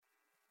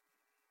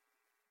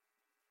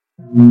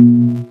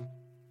With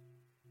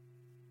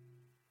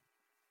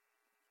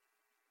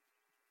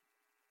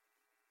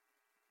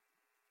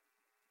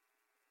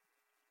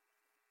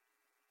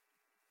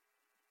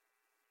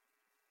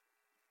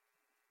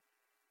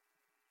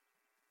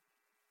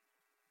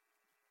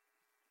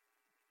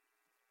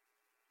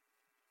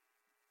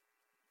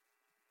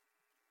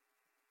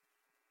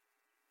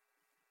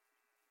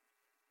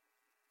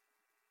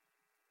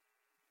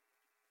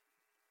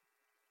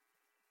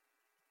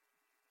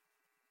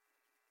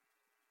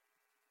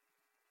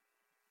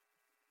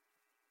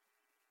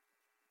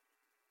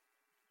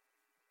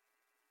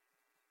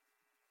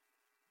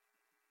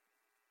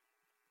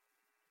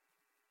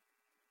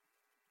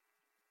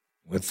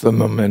the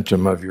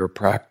momentum of your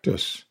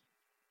practice,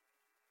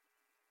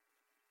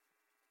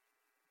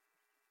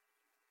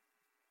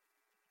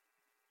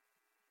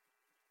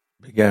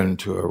 begin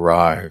to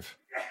arrive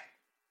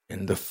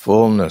in the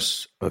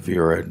fullness of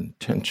your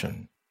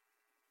intention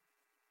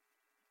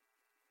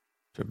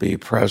to be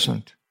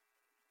present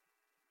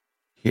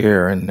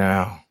here and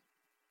now,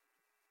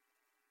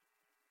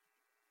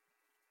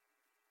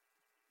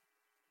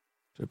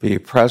 to be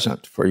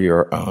present for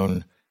your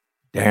own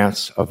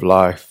dance of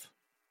life.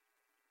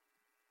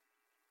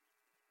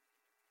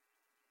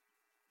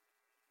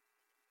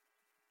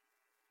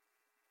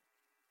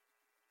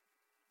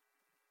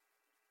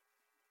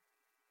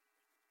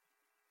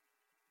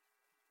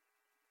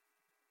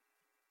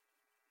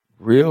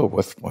 Real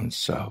with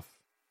oneself.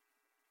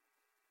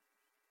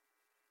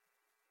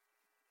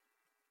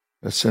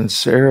 The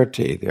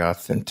sincerity, the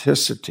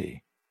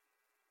authenticity,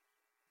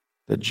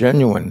 the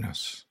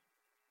genuineness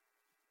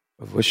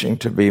of wishing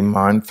to be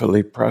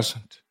mindfully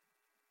present.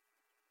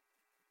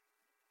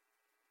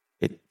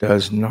 It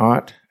does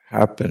not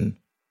happen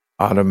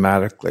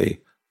automatically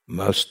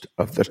most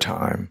of the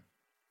time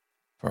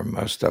for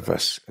most of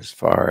us, as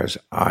far as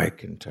I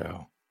can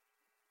tell.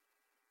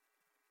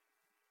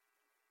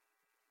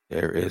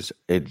 There is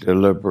a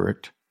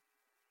deliberate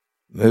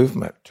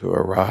movement to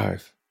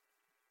arrive.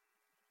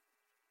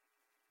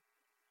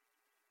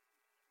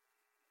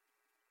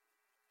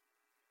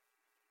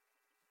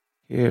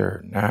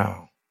 Here,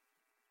 now,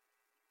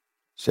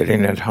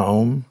 sitting at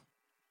home,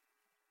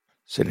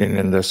 sitting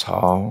in this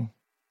hall,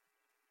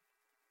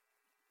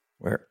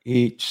 we're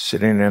each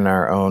sitting in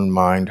our own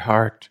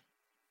mind-heart.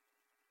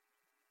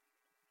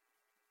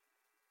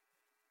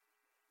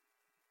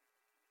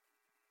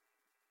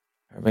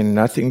 Having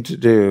nothing to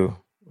do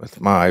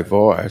with my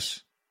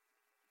voice,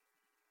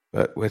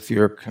 but with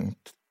your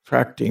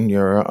contacting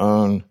your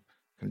own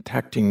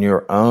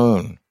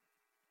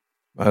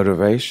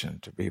motivation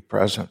to be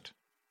present.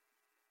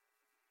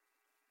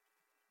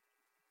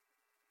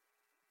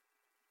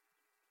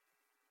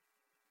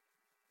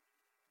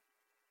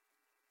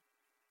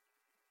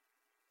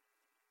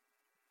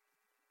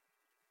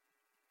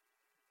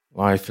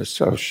 Life is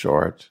so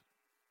short,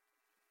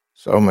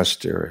 so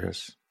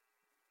mysterious,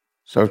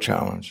 so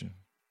challenging.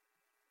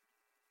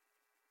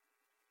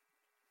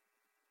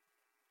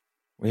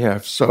 We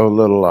have so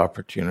little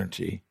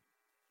opportunity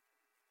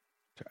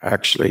to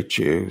actually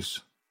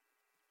choose.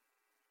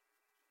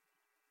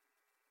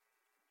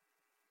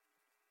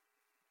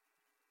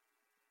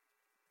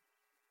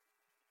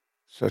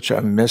 Such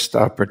a missed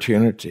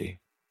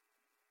opportunity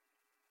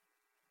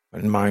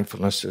when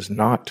mindfulness is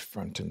not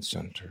front and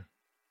center.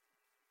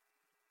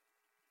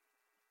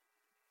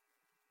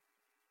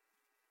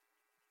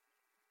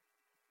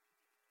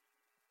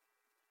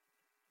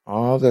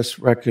 All this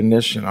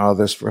recognition, all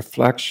this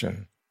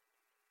reflection,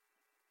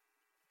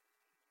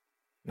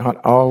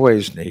 not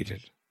always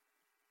needed.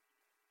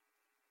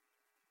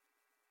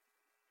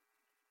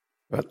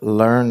 But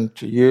learn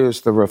to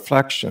use the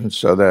reflection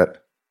so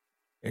that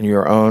in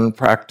your own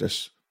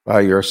practice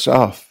by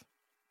yourself,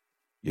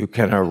 you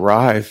can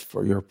arrive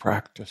for your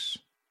practice.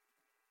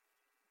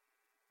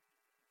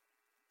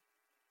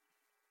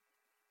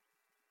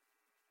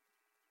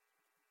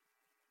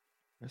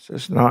 This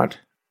is not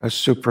a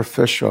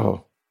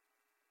superficial,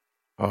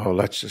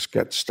 let's just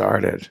get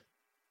started,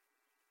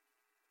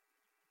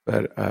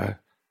 but an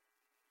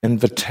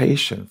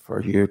invitation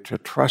for you to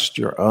trust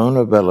your own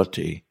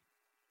ability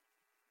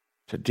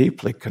to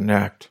deeply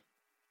connect,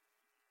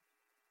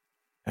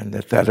 and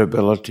that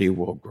ability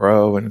will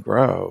grow and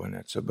grow in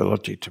its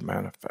ability to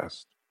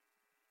manifest.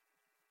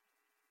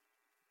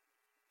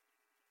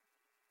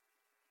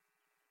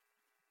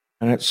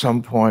 And at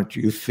some point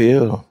you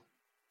feel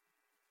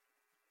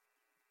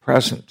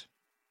present.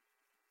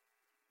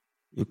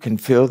 You can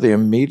feel the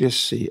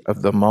immediacy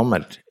of the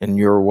moment in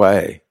your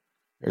way.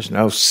 There's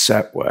no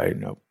set way,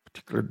 no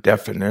particular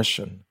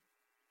definition.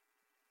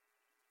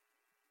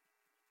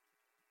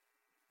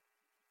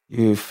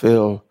 You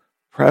feel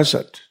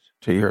present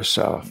to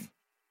yourself.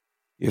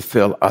 You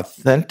feel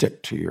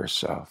authentic to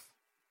yourself.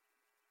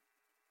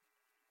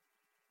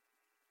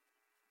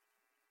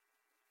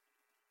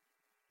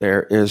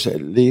 There is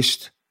at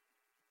least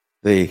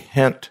the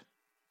hint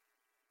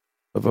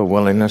of a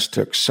willingness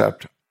to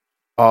accept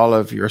all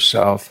of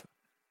yourself,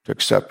 to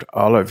accept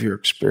all of your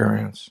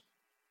experience.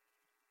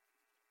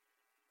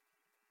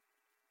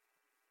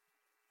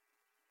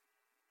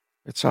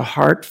 It's a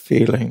heart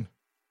feeling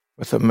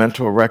with a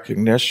mental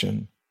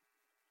recognition,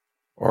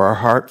 or a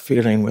heart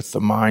feeling with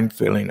the mind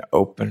feeling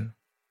open,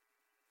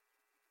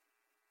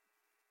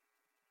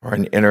 or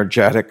an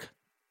energetic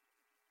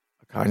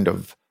kind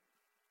of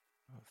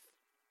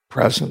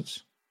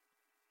presence.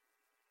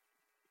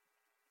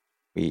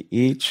 We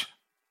each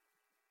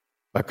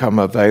become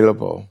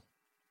available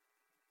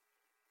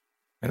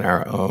in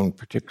our own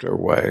particular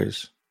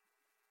ways.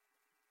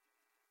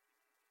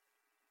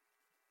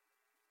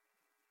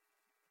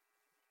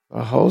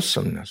 The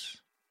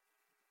wholesomeness,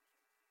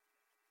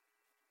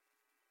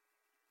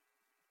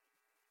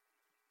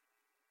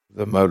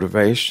 the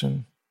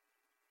motivation,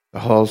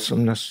 the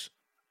wholesomeness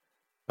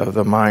of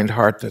the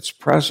mind-heart that's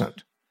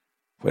present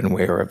when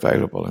we are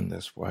available in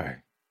this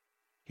way,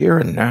 here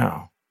and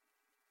now.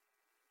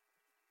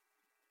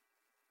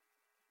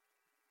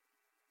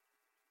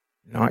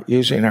 Not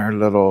using our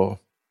little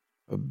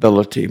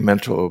ability,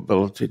 mental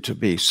ability to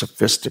be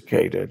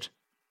sophisticated,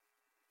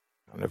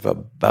 kind of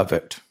above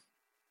it.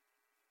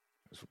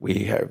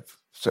 We have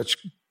such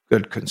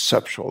good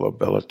conceptual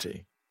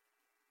ability.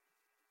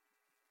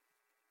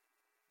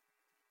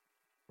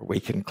 We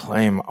can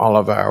claim all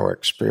of our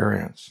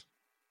experience.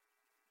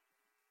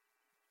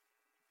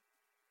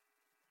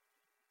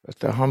 But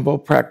the humble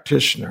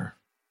practitioner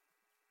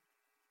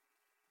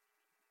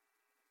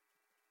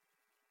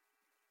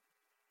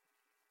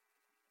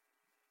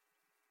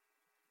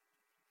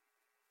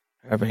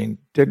having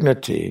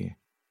dignity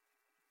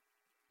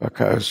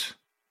because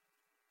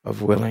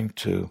of willing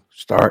to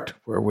start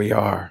where we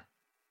are.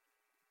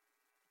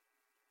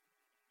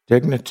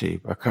 Dignity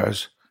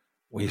because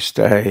we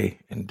stay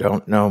and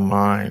don't know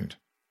mind.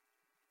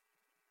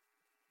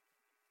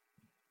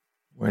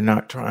 We're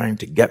not trying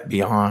to get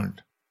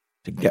beyond,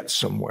 to get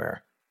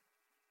somewhere.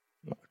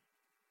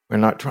 We're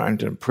not trying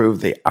to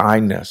improve the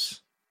I-ness,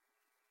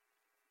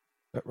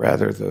 but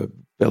rather the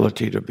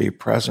ability to be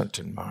present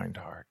in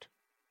mind-heart.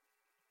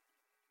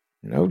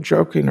 No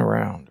joking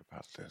around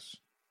about this.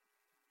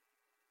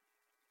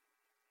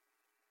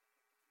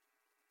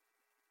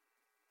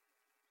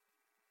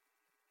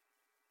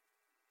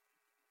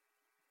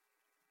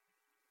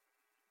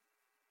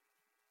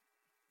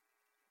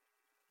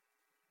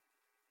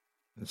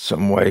 In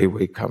some way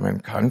we come in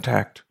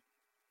contact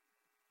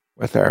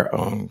with our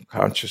own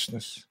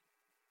consciousness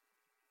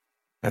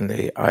and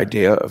the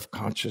idea of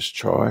conscious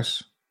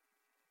choice.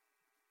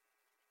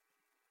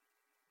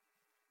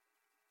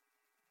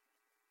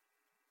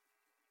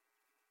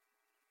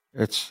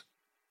 It's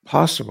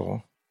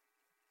possible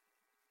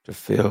to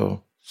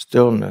feel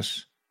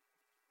stillness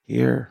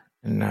here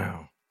and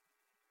now.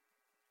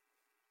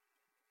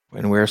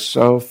 When we're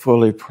so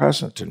fully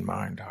present in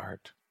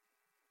mind-heart,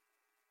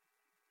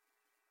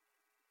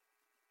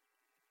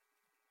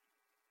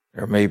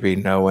 there may be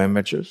no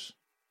images,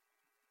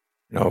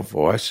 no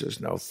voices,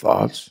 no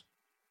thoughts,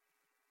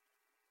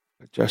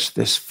 but just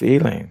this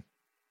feeling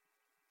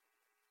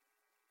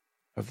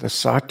of the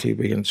sati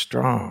being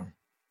strong.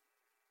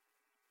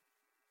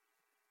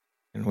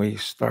 And we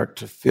start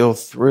to feel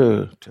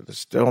through to the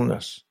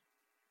stillness.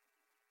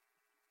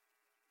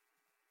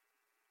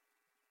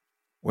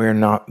 We're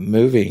not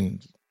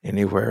moving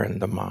anywhere in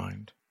the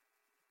mind.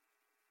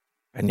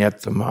 And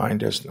yet the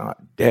mind is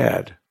not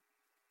dead.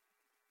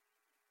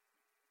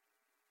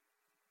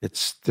 It's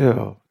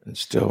still and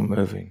still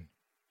moving.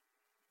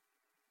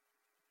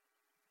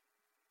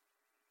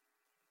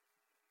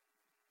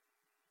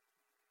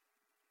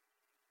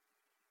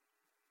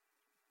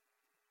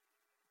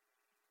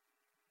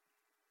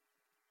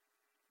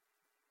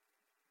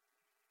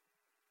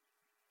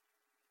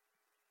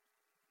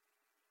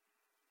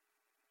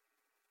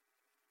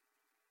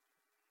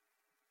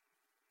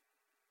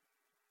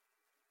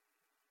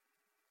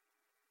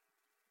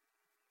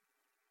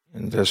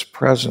 In this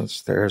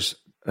presence, there's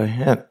a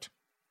hint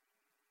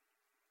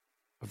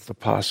of the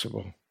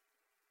possible,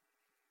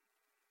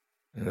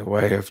 in the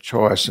way of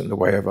choice, in the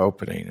way of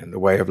opening, in the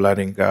way of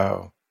letting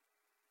go,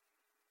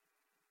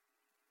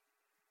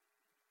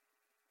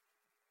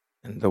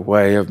 in the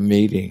way of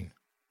meeting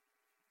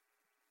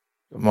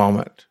the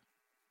moment,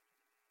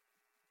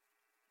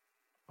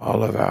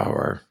 all of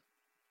our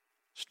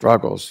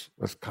struggles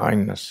with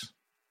kindness.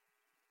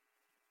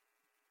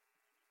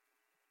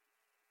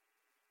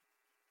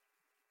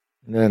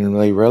 And then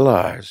we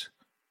realize,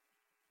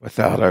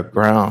 without a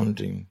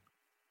grounding,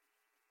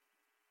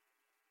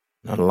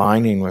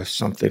 aligning with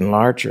something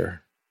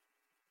larger,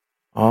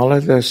 all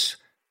of this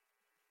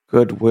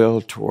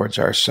goodwill towards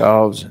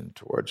ourselves and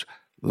towards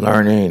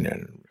learning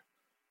and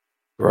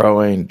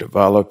growing,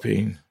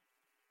 developing,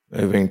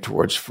 moving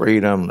towards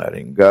freedom,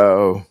 letting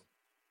go,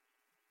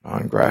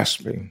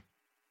 non-grasping.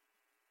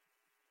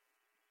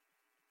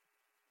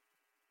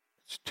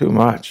 It's too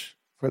much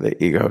for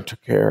the ego to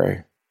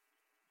carry.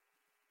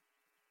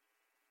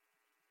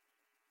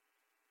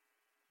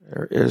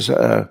 There is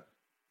a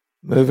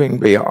moving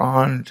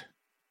beyond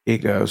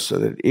ego so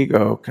that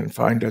ego can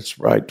find its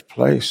right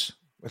place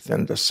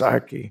within the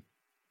psyche.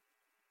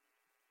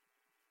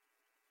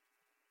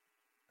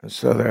 And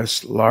so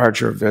this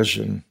larger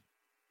vision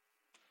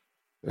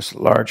this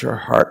larger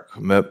heart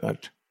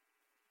commitment.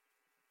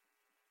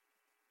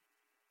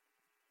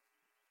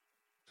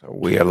 So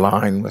we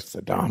align with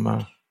the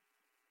Dhamma,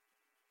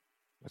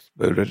 with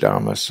Buddha,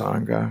 Dhamma,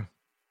 Sangha,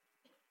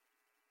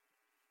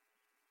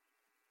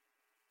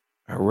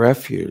 a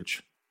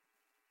refuge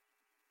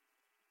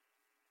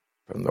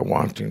from the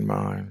wanting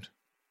mind,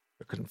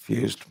 the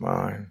confused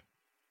mind,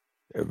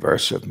 the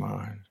aversive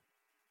mind.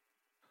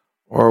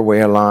 Or we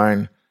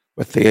align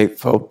with the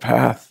Eightfold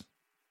Path,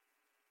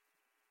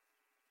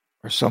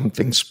 or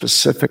something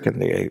specific in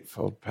the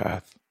Eightfold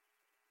Path.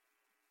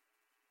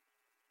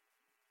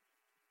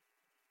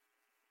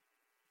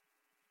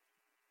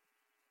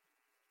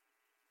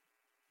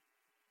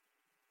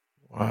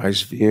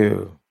 Wise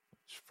view,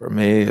 which for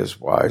me is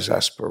wise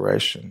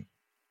aspiration,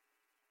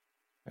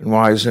 and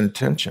wise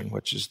intention,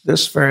 which is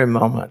this very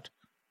moment,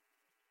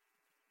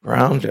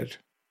 grounded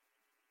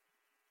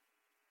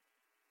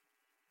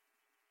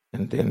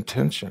in the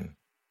intention,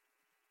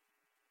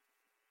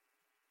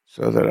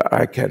 so that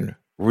I can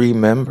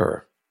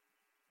remember.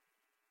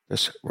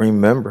 This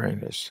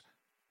remembering is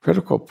a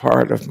critical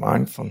part of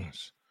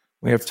mindfulness.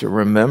 We have to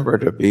remember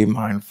to be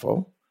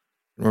mindful,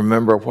 and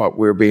remember what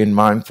we're being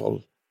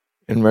mindful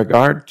in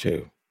regard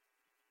to.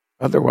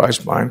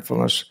 Otherwise,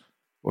 mindfulness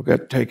will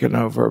get taken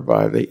over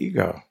by the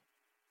ego,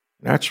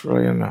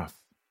 naturally enough.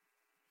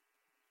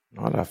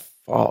 Not a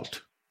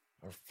fault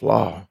or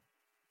flaw,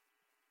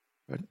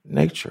 but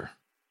nature.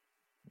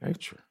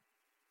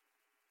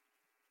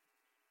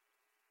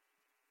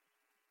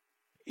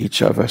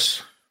 Each of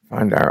us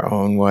find our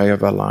own way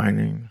of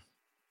aligning.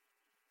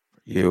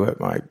 For you, it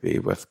might be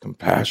with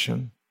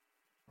compassion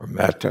or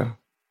metta.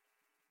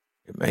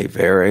 It may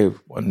vary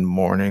one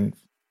morning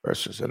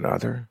versus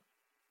another.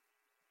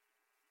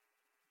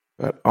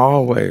 But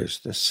always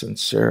the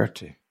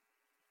sincerity,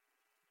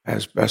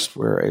 as best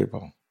we're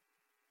able.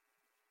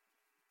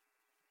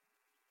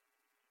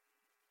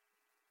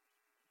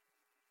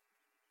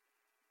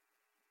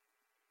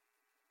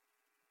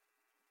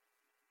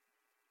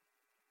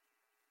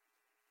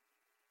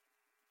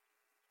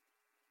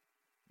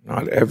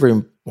 Not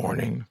every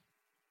morning,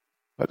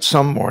 but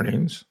some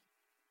mornings,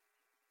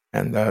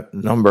 and that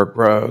number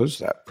grows,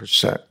 that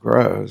percent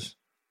grows,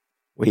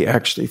 we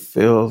actually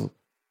feel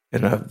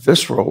in a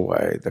visceral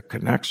way the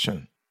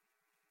connection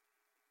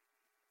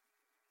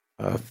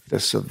of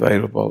this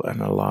available and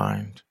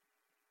aligned.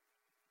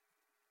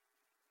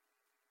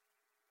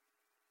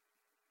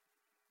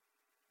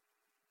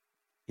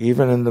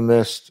 Even in the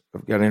midst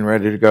of getting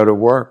ready to go to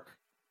work,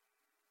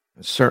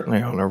 and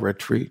certainly on a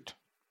retreat.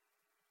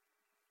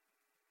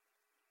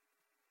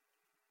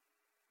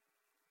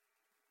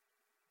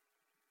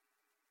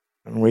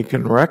 And we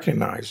can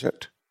recognize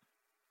it,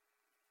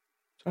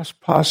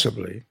 just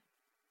possibly,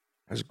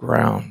 as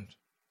ground.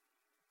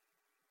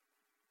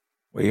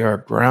 We are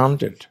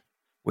grounded.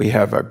 We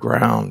have a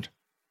ground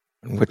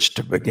on which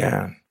to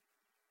begin.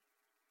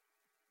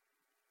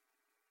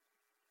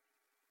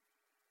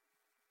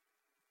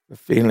 The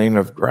feeling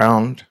of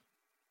ground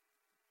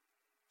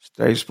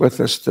stays with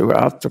us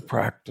throughout the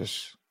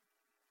practice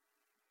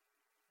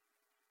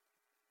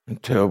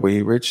until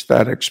we reach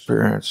that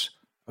experience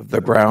of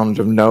the ground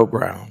of no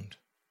ground.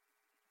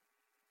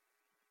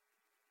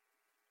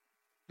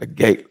 The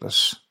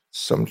gateless,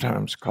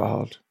 sometimes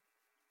called,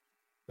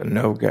 the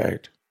no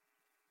gate.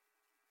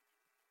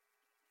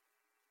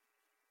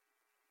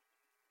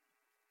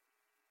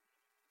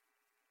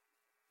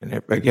 And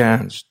it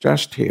begins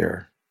just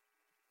here,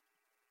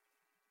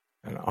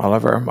 in all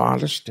of our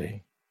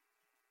modesty,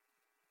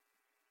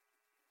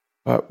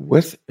 but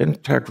with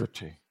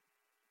integrity.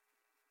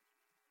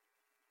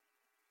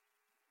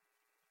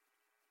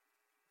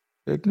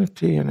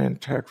 Dignity and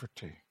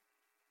integrity.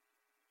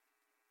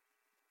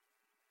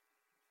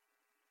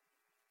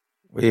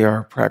 We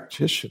are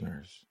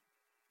practitioners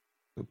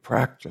who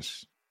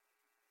practice.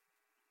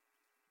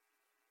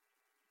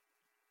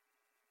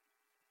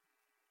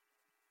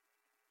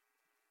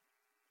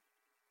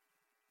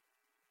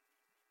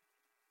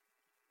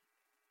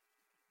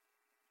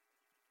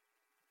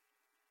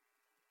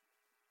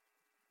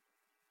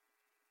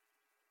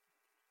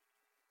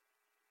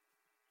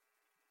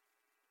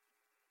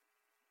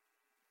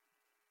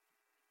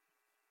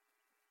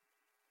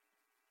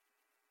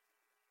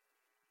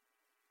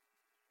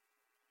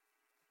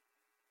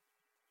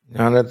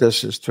 None of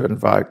this is to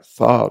invite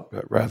thought,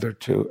 but rather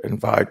to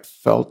invite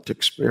felt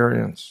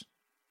experience.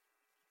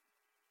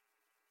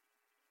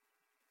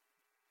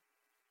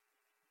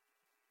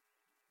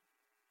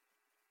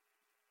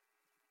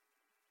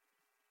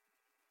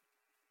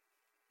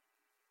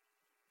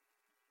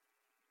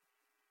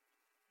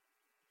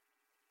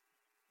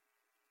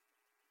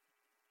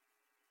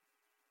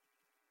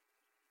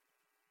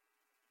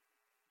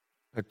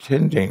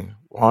 Attending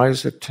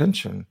wise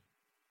attention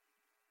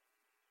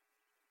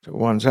to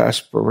one's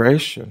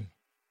aspiration.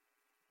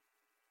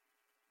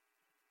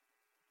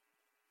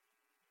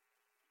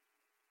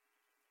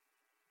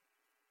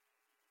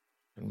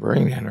 And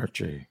bring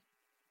energy.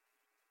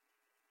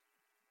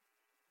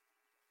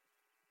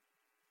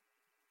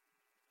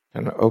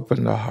 And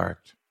open the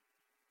heart.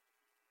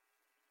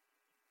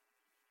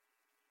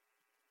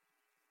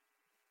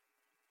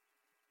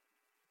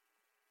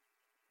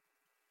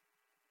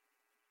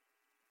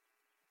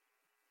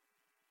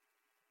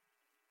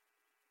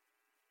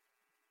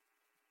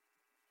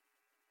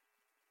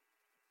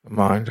 the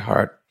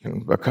mind-heart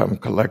can become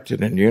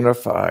collected and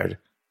unified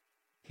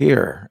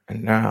here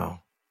and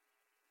now,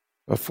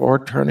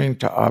 before turning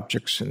to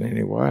objects in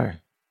any way.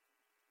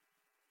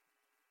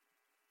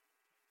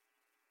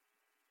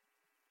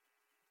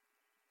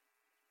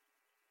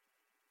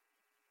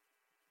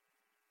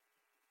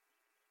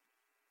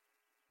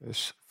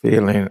 This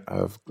feeling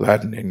of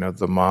gladdening of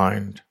the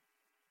mind,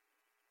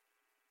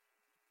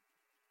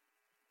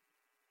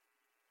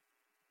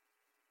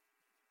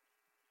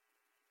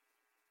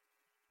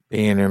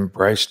 being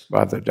embraced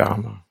by the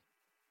Dharma.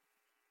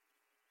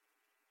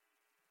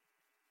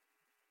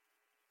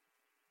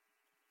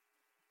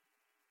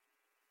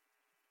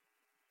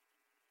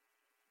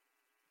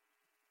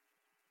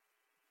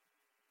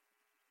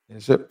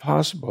 Is it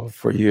possible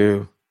for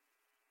you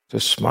to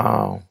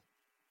smile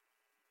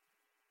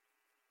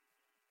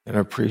in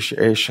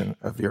appreciation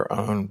of your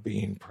own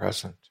being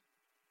present?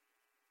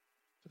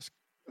 Just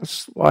a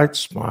slight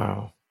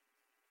smile.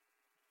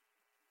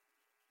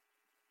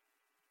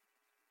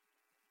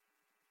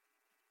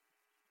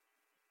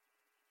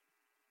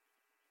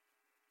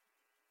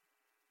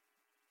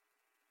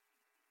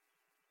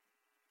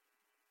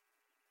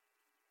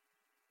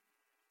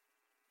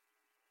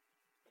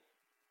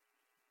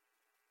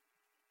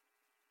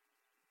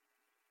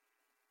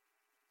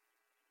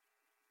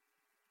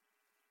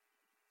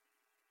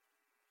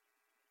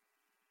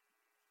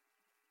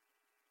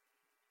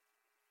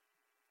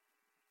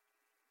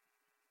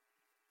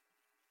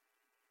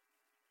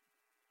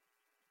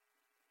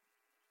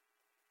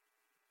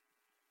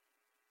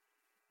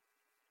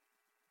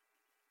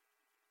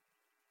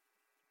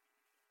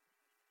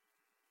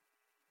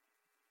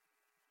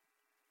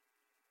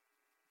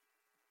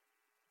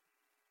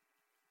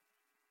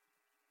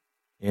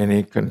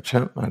 Any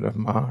contentment of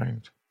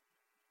mind.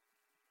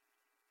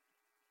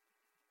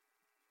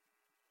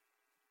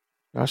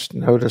 Just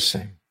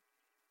noticing.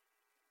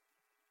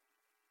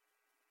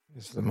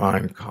 Is the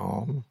mind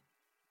calm?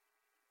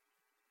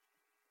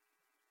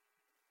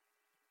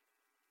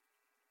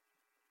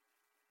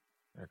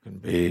 There can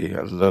be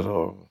a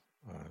little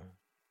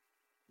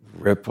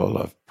ripple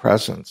of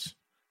presence,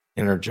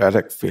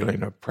 energetic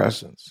feeling of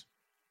presence.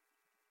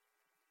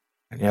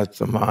 And yet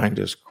the mind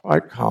is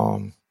quite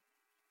calm.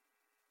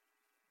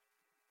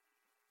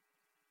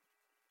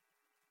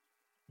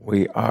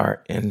 We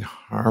are in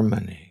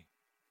harmony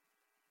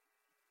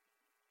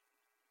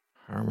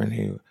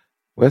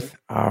with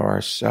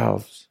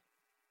ourselves.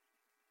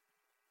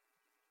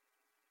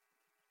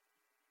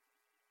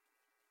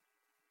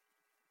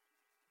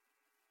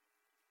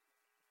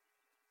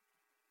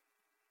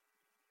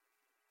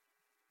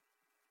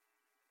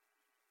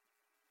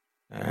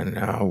 And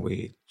now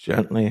we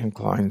gently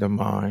incline the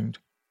mind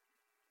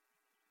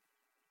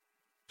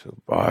to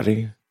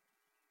body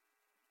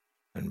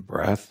and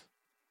breath.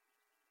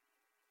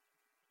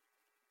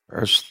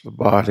 First the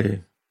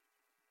body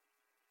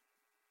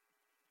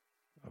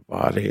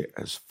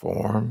as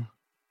form.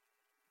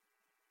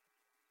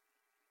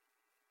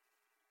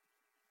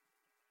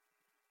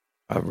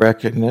 A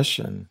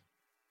recognition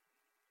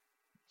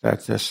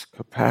that this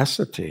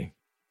capacity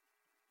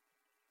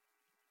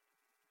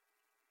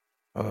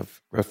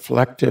of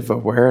reflective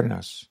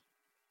awareness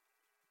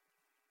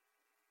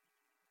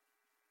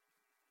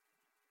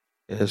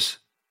is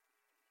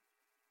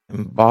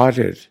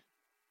embodied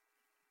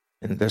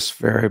in this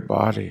very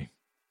body.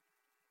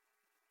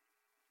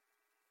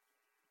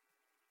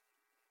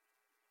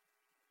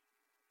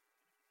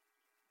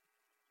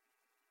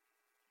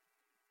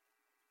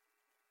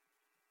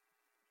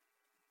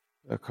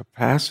 The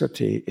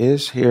capacity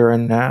is here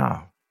and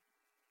now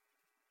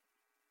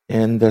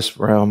in this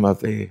realm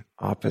of the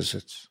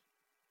opposites,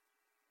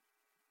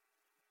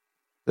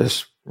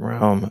 this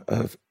realm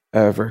of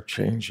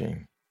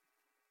ever-changing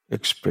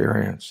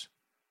experience,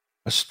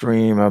 a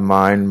stream of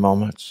mind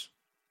moments.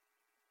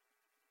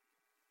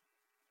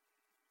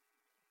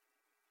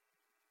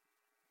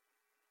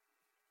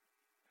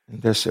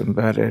 And this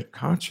embedded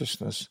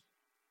consciousness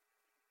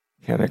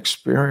can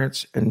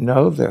experience and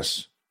know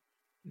this,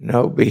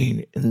 know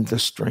being in the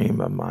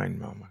stream of mind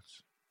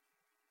moments.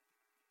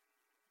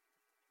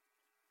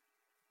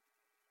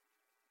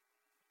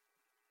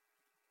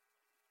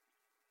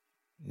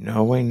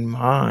 Knowing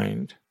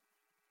mind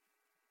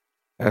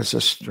as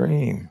a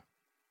stream,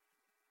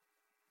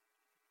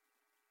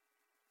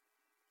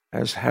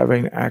 as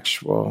having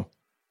actual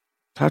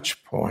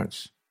touch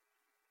points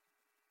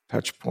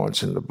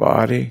in the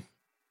body,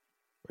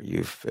 where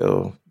you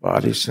feel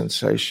body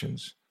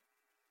sensations,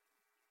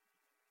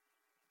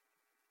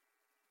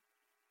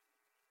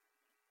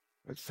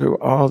 but through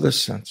all the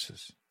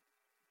senses.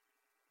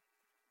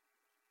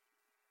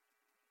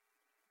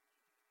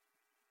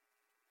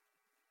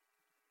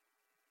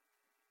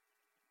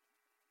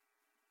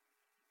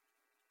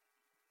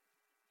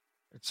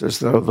 It's as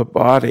though the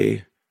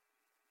body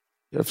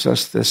gives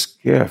us this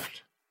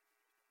gift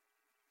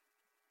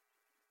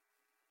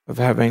of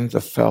having the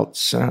felt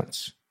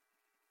sense.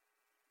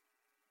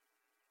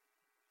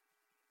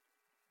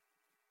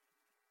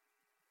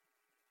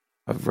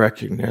 Of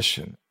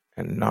recognition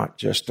and not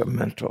just a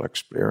mental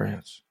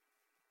experience.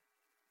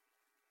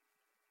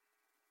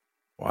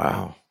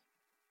 Wow.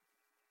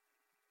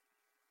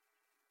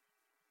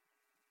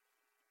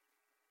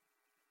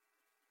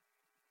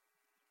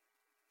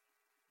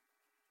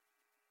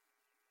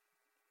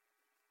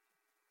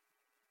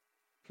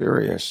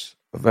 Curious,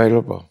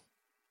 available.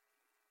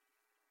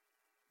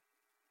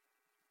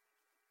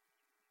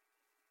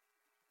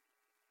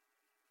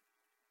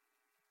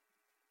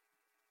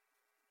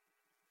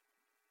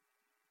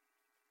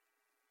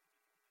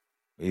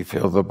 We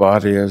feel the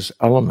body as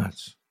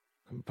elements,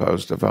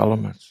 composed of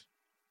elements.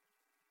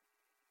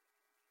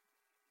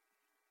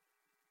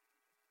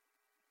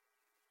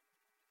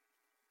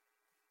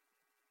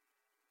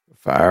 The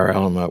fire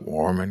element,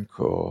 warm and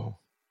cool.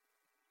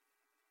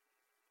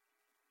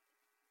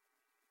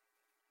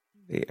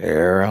 The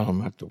air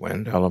element, the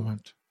wind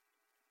element.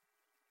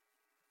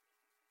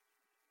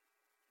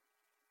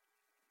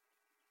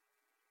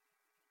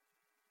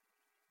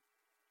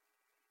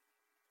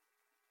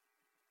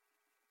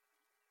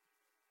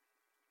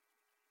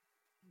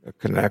 The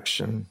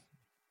connection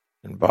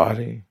in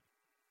body.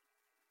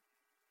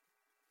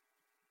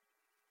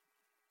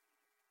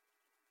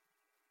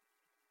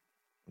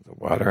 The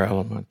water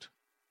element.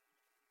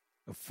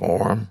 The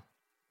form.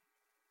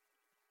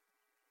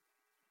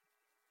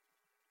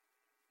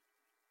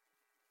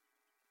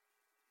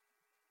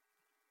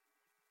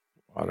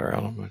 Water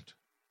element.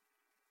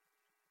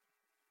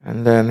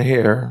 And then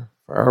here,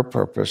 for our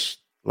purpose,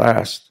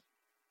 last,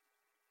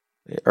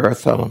 the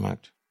earth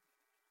element.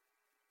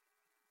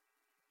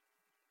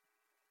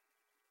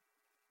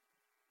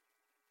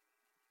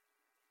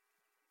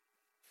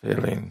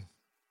 Feeling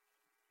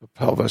the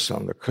pelvis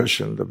on the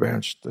cushion, the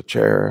bench, the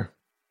chair,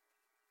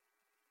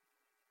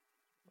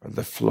 or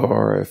the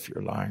floor if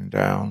you're lying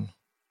down.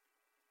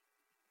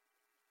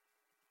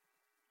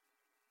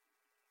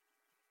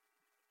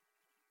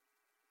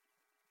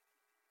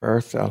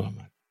 Earth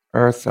element,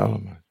 earth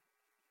element.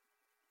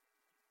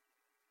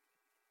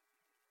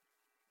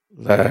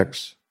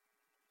 Legs,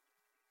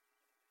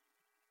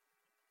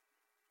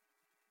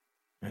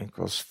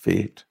 ankles,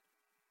 feet.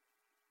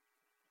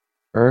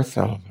 Earth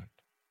element.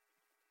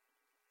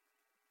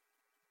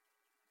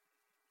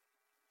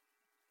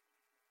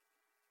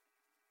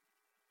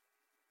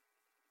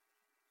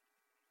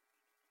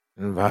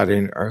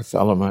 Inviting earth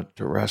element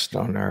to rest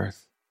on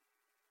earth.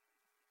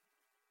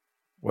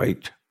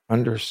 Weight,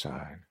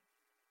 underside.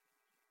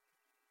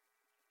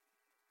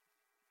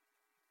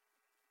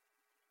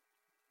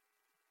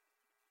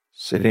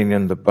 Sitting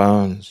in the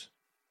bones.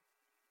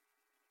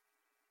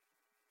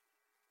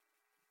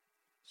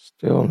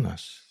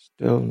 Stillness,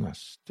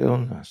 stillness,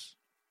 stillness.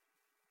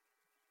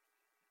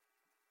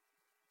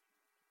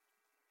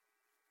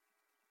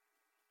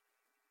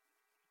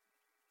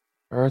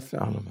 Earth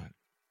element.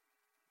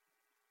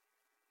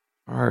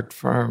 Hard,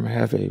 firm,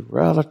 heavy,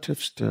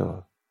 relative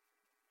still.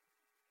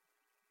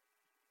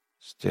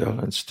 Still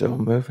and still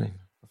moving,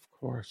 of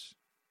course.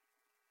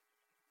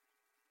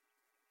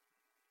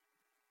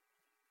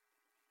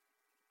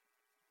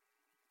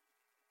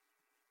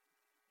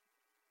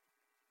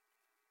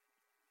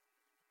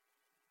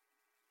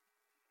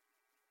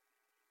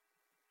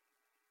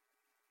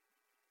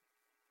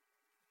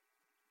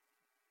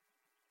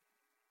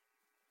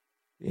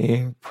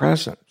 Being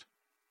present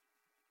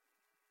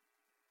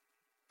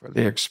for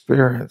the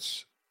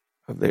experience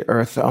of the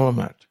earth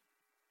element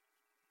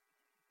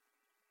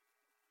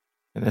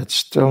in its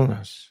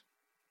stillness.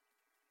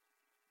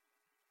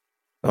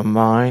 The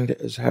mind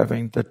is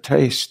having the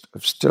taste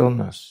of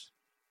stillness,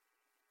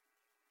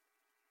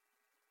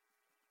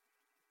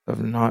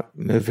 of not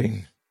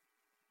moving.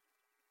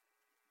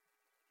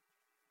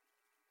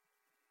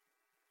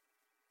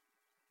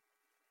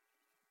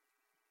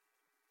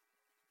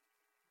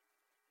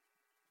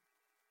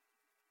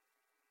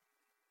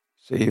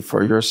 See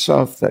for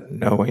yourself that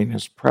knowing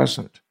is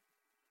present.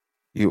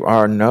 You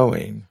are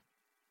knowing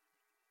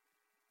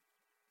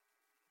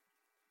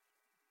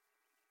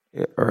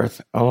the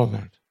earth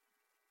element.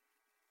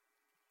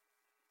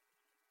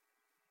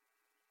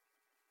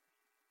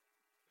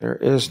 There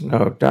is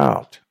no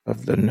doubt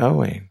of the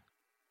knowing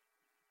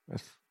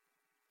with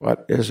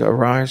what is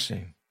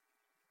arising.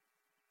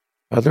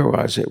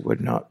 Otherwise, it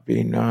would not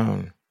be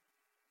known.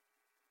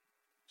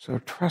 So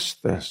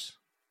trust this.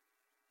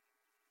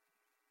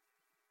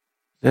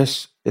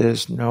 This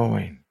is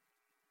knowing.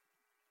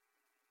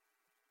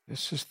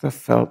 This is the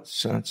felt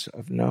sense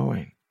of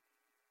knowing.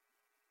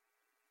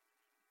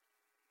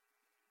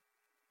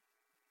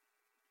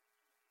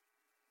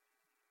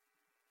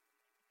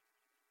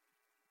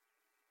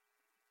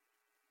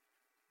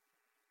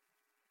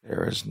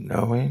 There is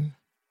knowing,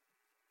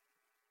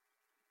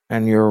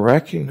 and you're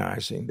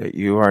recognizing that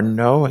you are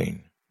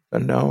knowing the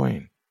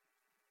knowing.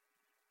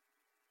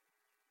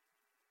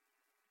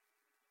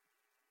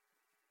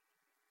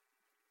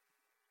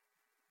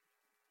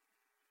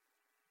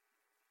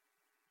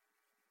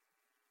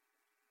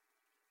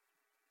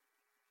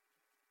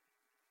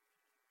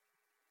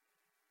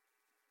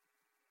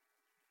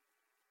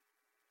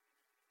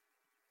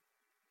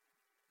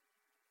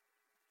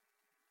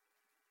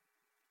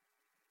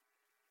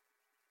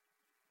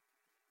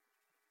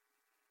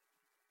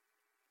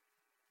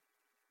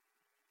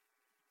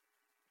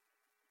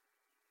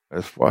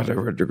 with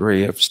whatever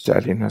degree of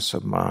steadiness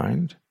of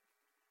mind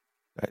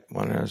that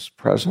one is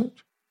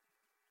present,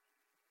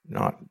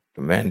 not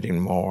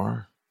demanding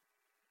more,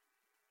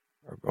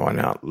 or going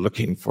out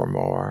looking for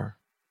more,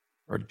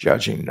 or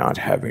judging not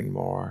having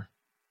more,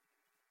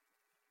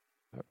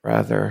 but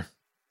rather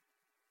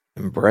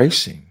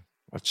embracing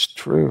what's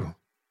true.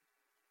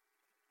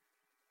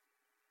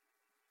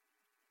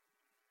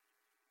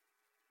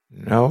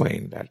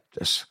 Knowing that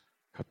this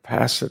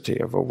capacity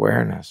of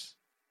awareness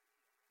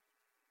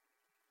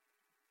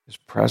is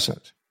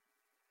present,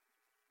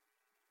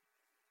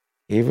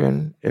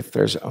 even if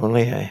there's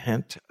only a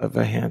hint of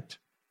a hint.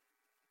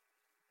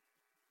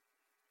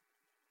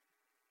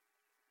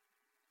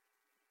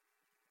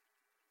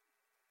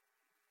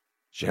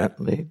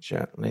 Gently,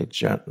 gently,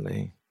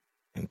 gently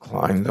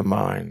incline the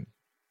mind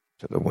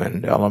to the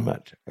wind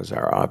element as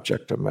our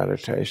object of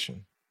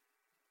meditation.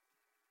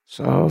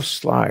 So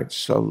slight,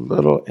 so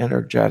little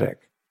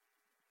energetic.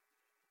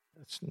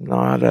 It's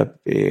not a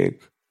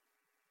big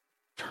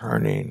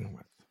turning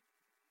with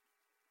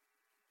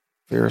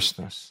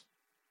fierceness,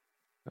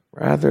 but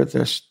rather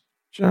this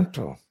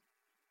gentle,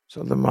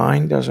 so the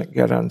mind doesn't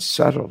get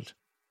unsettled.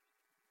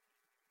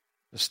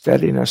 The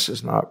steadiness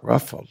is not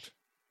ruffled.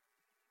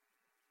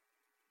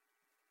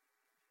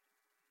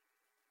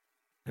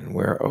 And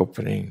we're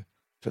opening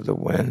to the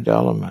wind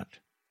element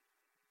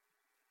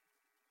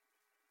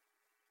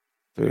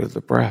through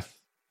the breath.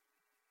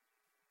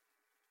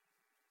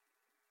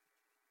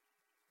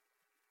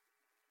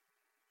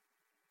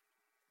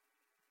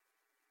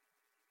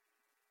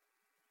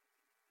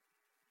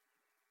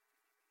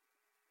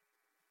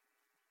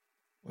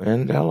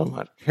 Wind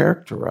element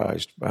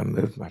characterized by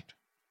movement.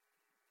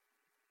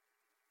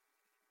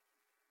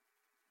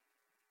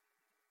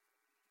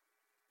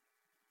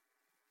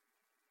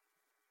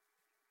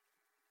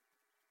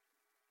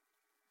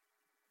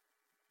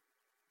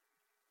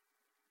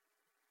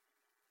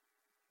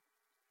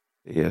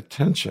 The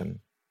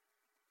attention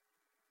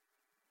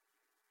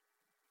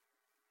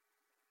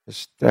is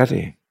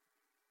steady.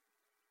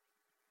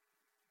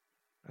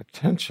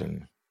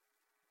 Attention,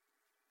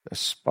 the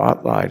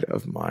spotlight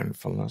of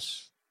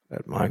mindfulness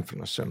that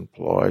mindfulness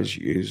employs,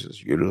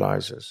 uses,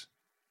 utilizes,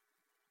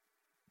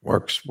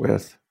 works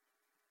with,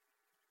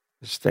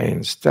 is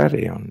staying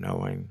steady on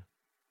knowing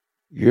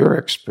your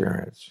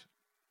experience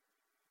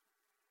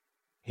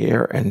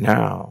here and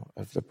now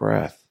of the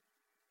breath.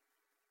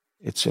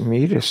 Its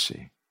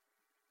immediacy.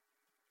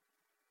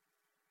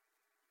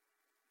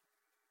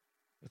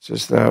 It's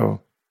as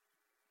though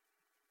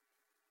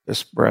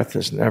this breath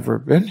has never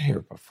been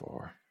here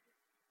before.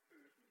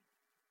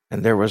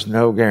 And there was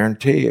no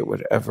guarantee it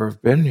would ever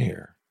have been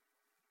here.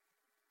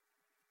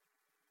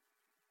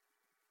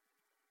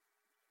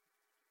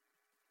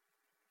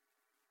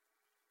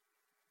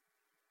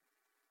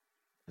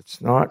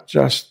 It's not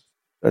just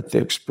that the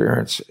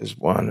experience is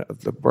one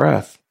of the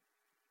breath,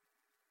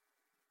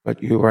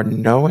 but you are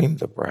knowing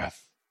the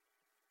breath.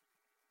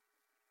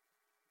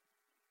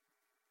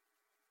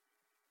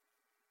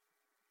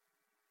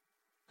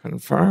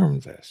 Confirm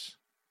this.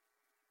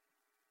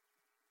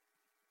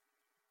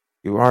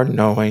 You are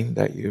knowing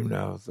that you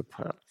know the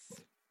breath.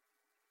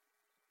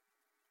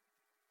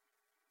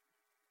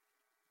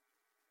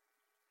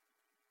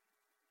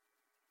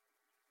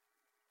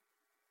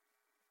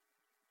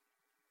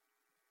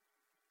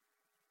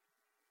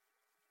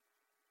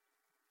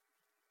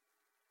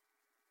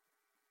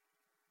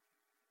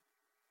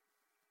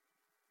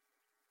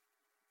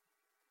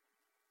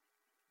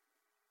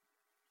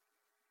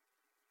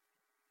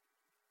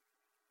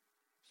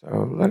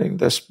 So letting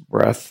this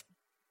breath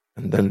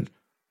and then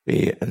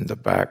be in the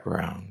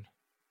background.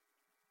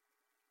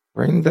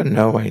 Bring the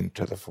knowing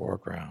to the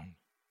foreground.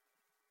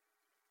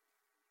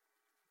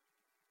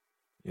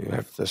 You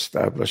have to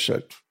establish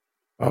it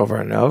over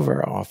and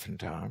over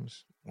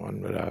oftentimes.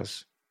 One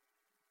does.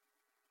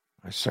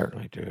 I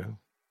certainly do.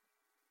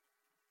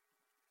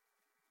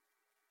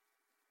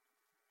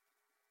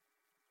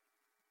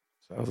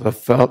 So the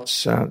felt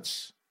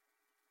sense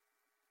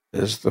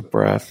is the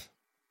breath.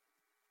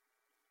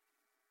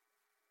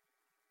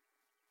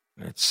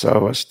 It's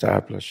so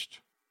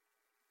established.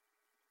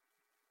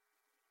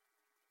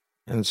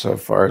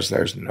 Insofar as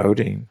there's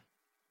noting,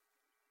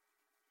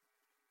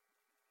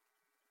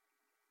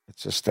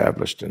 it's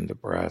established in the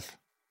breath.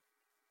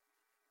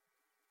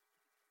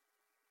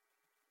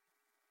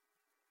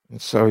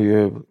 And so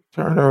you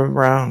turn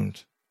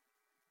around.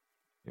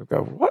 You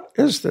go, what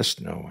is this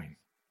knowing?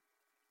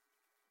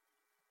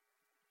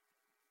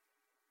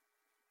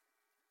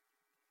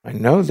 I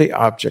know the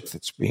object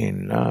that's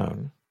being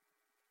known.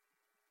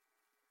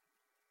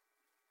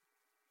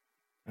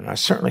 And I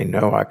certainly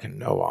know I can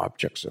know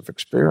objects of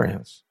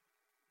experience.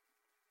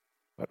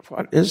 But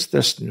what is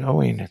this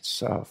knowing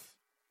itself?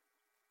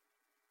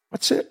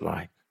 What's it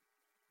like?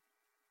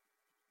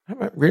 I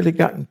haven't really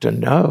gotten to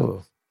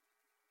know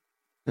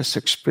this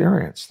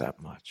experience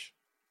that much.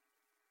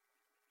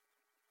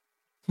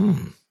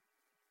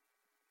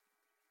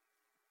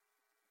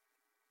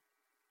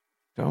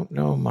 Don't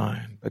know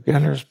mind,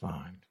 beginner's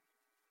mind.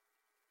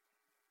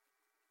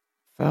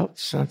 felt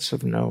sense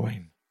of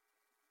knowing.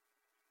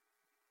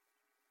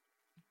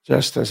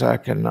 Just as I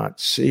cannot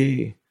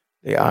see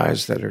the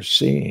eyes that are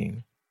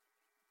seeing,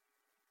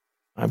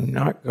 I'm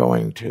not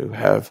going to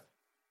have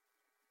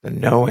the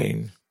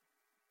knowing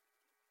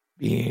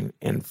being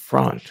in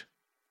front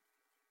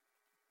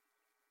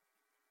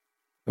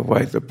the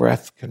way the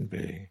breath can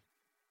be.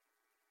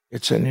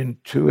 It's an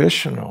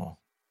intuitional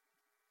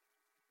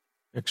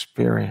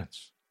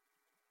experience.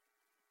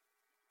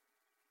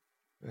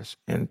 This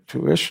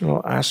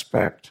intuitional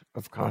aspect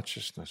of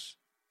consciousness.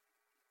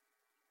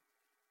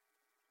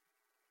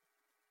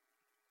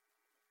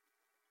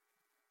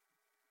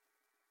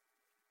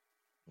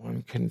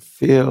 One can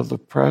feel the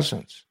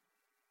presence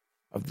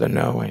of the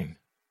knowing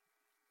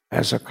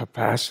as a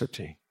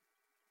capacity.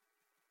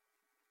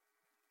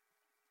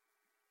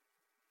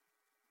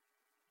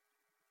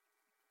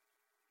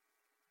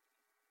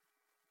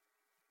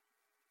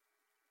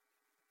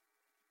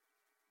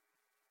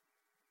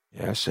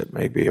 Yes, it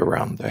may be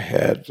around the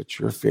head that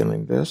you're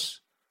feeling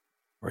this,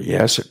 or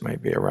yes, it may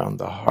be around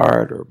the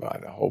heart or by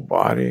the whole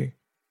body.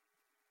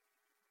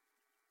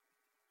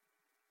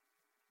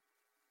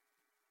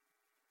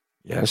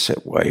 Yes,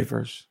 it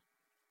wavers.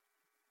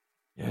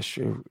 Yes,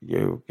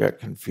 you get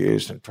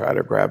confused and try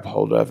to grab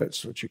hold of it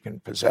so that you can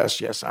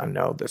possess. Yes, I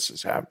know this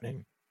is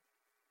happening.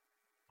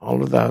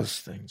 All of those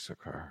things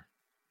occur.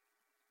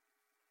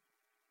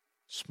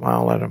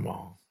 Smile at them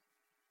all.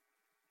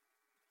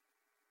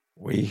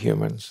 We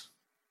humans,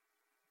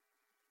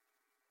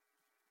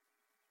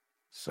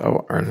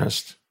 so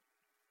earnest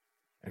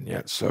and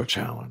yet so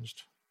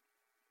challenged.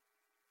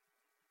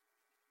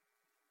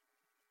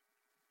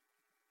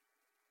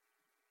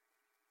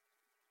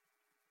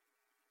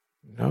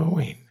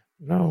 Knowing.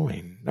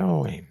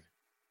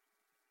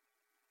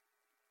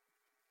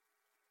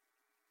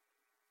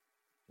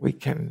 We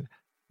can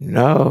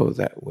know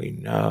that we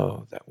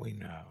know that we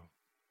know.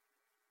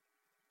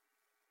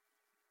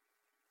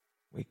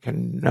 We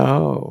can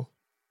know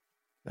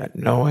that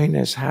knowing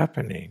is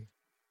happening.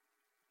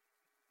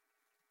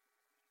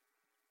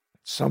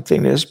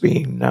 Something is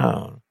being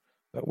known,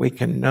 but we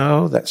can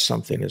know that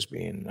something is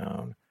being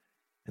known,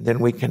 and then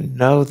we can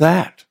know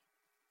that.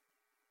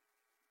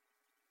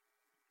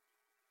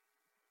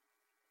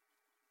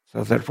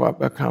 So that what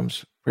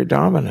becomes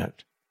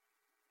predominant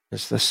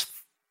is this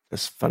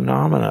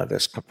phenomena,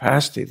 this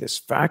capacity, this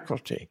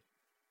faculty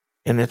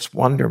in its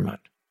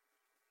wonderment.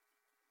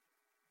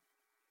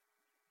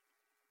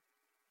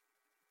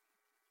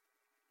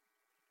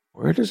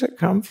 Where does it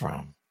come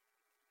from?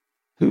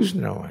 Who's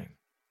knowing?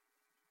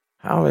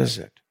 How is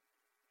it?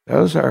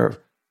 Those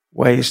are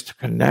ways to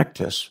connect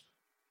us,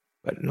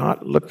 but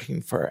not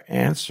looking for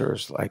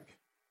answers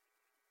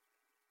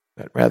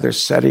but rather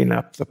setting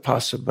up the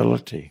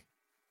possibility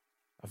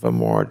of a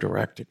more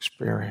direct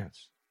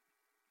experience.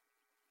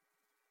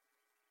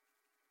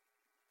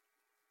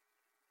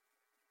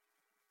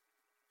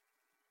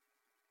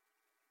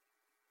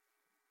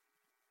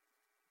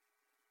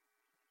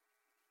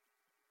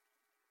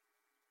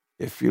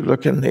 If you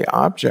look in the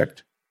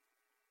object,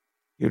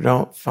 you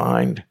don't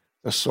find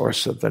the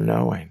source of the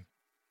knowing.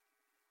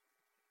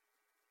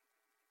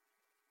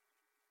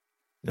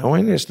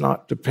 Knowing is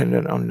not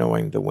dependent on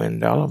knowing the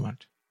wind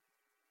element.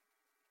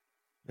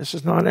 This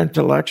is not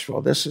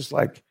intellectual. This is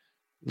like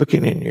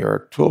looking in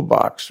your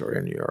toolbox or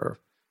in your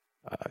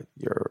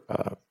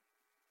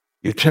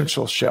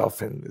utensil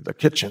shelf in the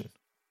kitchen.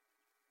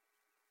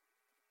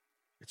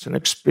 It's an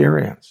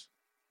experience.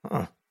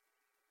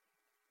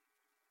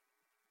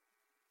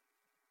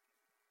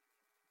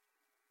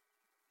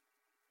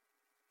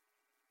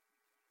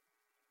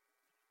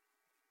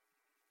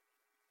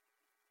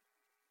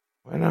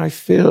 When I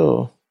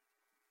feel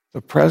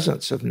the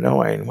presence of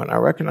knowing, when I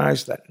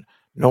recognize that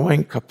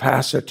knowing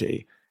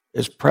capacity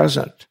is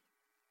present,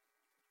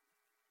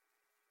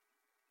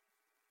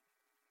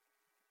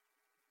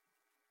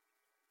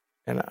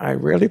 and I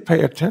really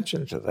pay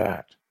attention to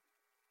that,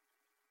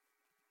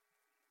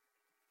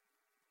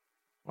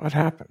 what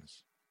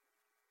happens?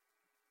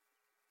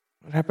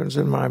 What happens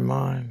in my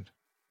mind?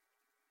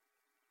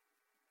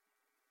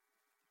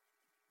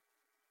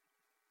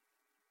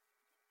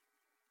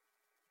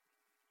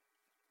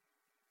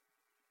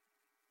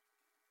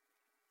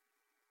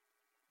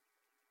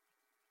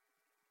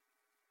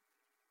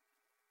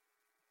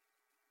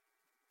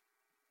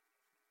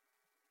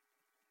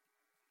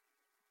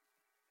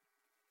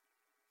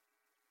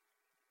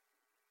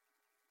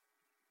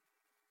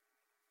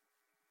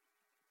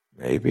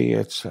 Maybe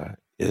it's a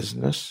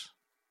isness.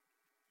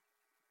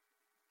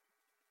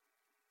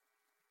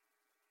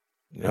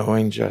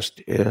 Knowing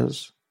just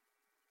is.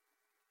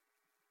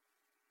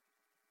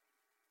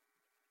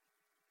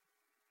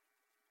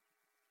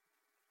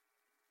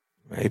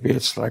 Maybe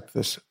it's like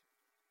this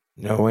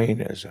knowing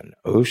is an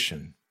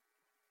ocean,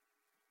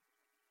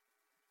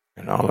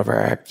 and all of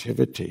our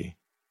activity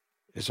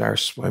is our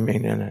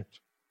swimming in it.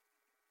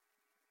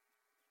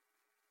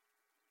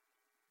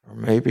 Or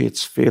maybe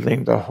it's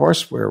feeling the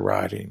horse we're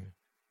riding,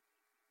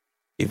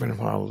 even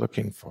while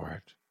looking for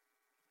it.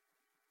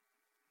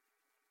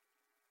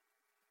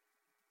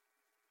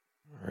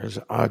 Or as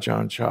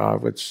Ajahn Chah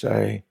would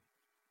say,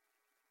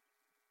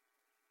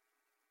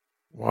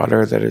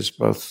 water that is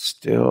both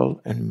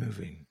still and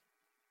moving.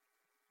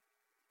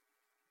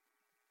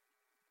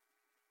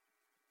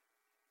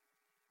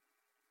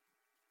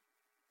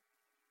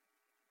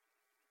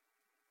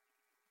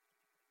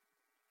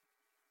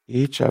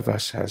 Each of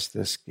us has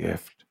this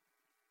gift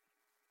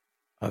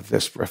of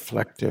this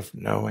reflective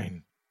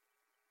knowing.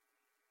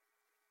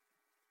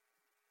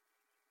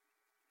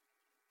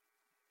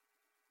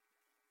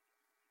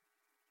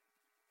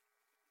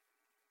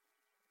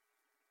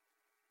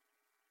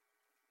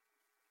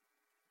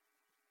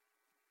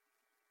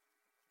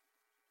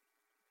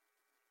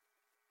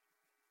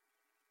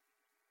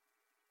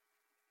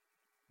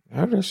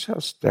 Notice how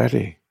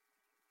steady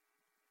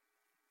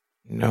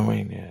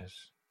knowing is.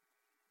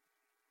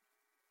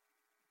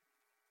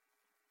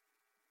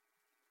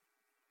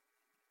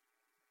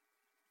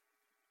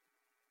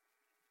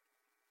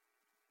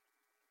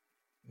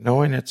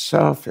 Knowing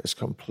itself is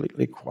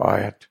completely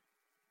quiet.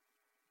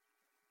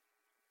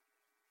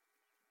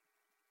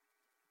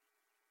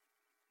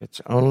 It's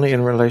only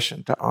in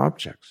relation to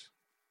objects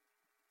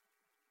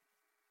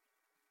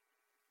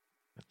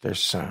that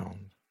there's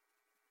sound.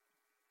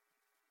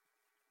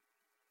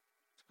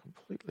 It's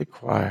completely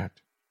quiet.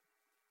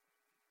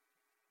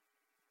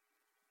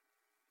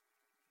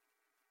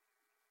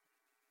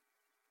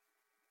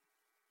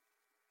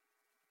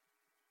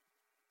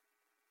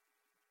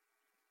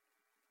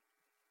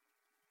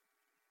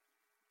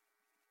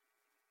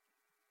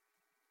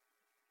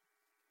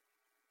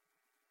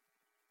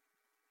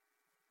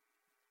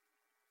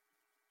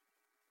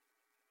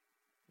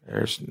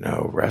 There's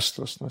no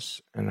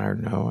restlessness in our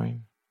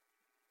knowing.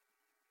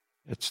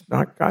 It's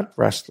not got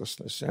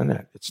restlessness in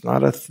it. It's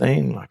not a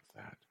thing like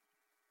that.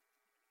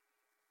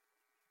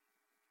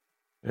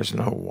 There's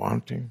no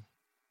wanting.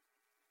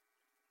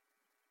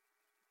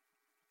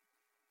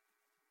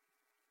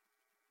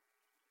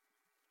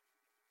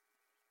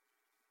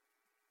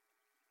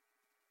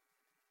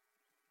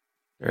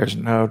 There's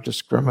no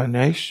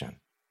discrimination.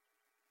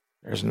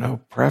 There's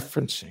no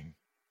preferencing.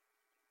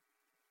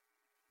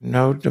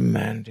 No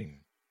demanding.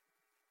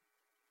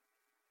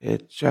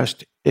 It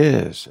just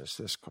is as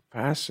this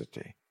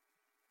capacity,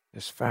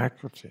 this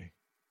faculty.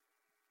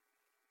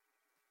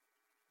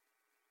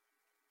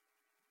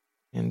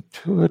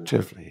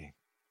 Intuitively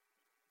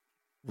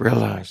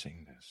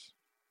realizing this.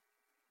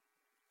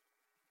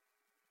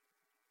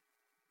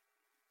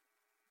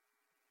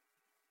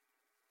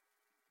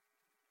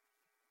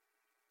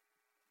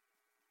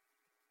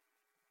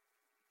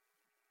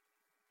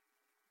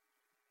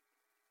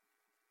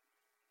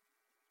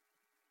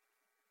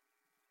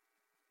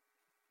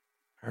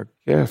 Our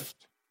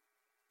gift,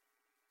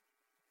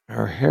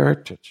 our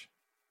heritage.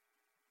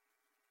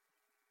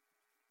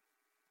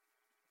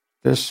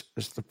 This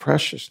is the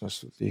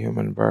preciousness of the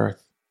human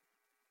birth.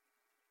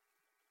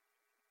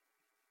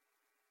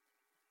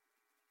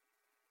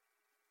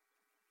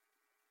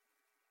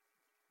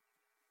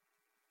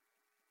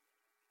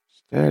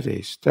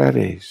 Steady,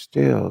 steady,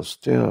 still,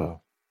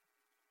 still.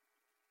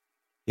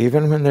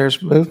 Even when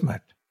there's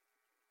movement,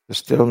 the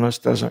stillness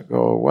doesn't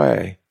go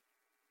away.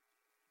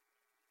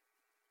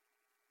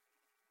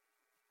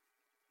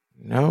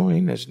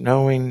 Knowing is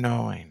knowing,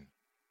 knowing.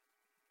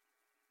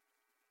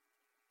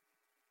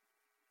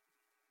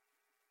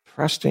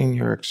 Trusting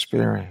your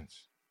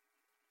experience.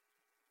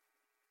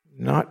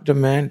 Not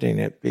demanding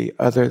it be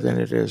other than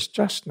it is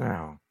just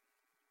now.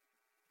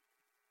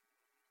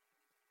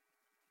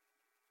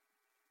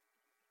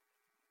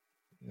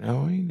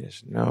 Knowing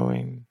is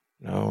knowing,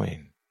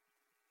 knowing.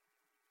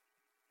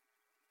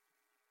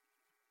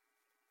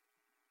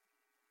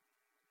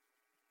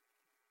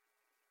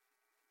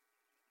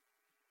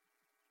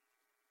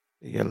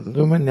 The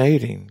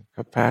illuminating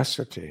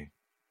capacity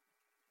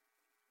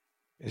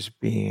is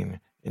being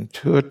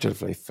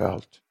intuitively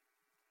felt.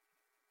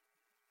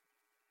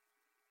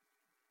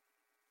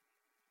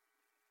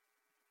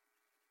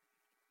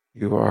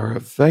 You are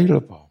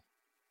available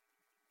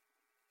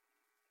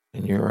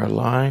in your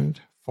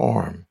aligned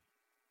form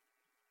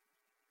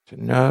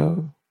to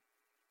know,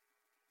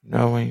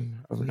 knowing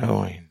of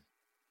knowing.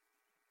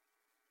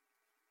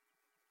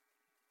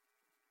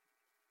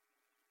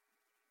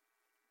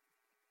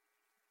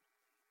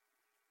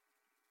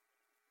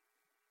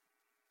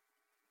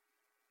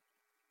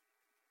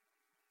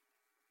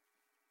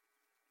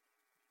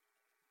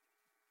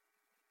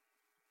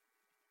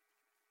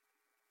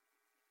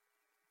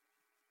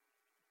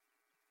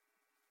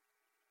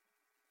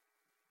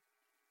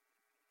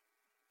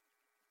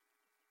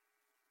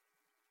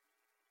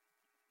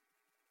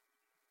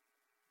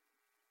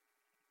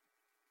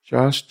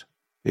 Just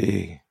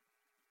be.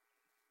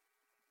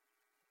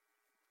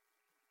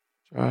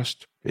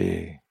 Just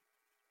be.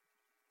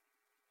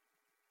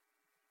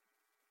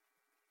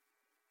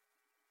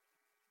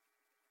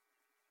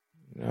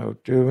 No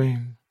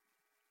doing.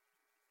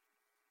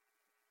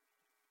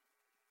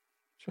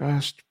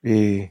 Just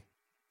be.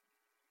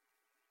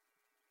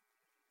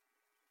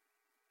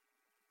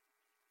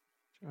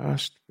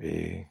 Just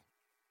be.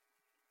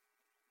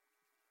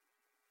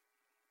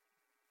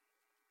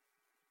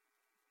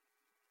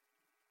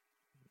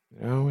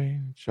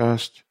 Knowing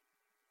just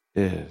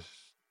is.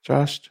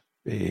 Just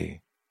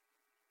be.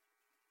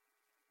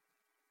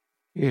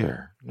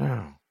 Here,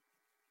 now.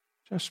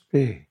 Just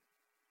be.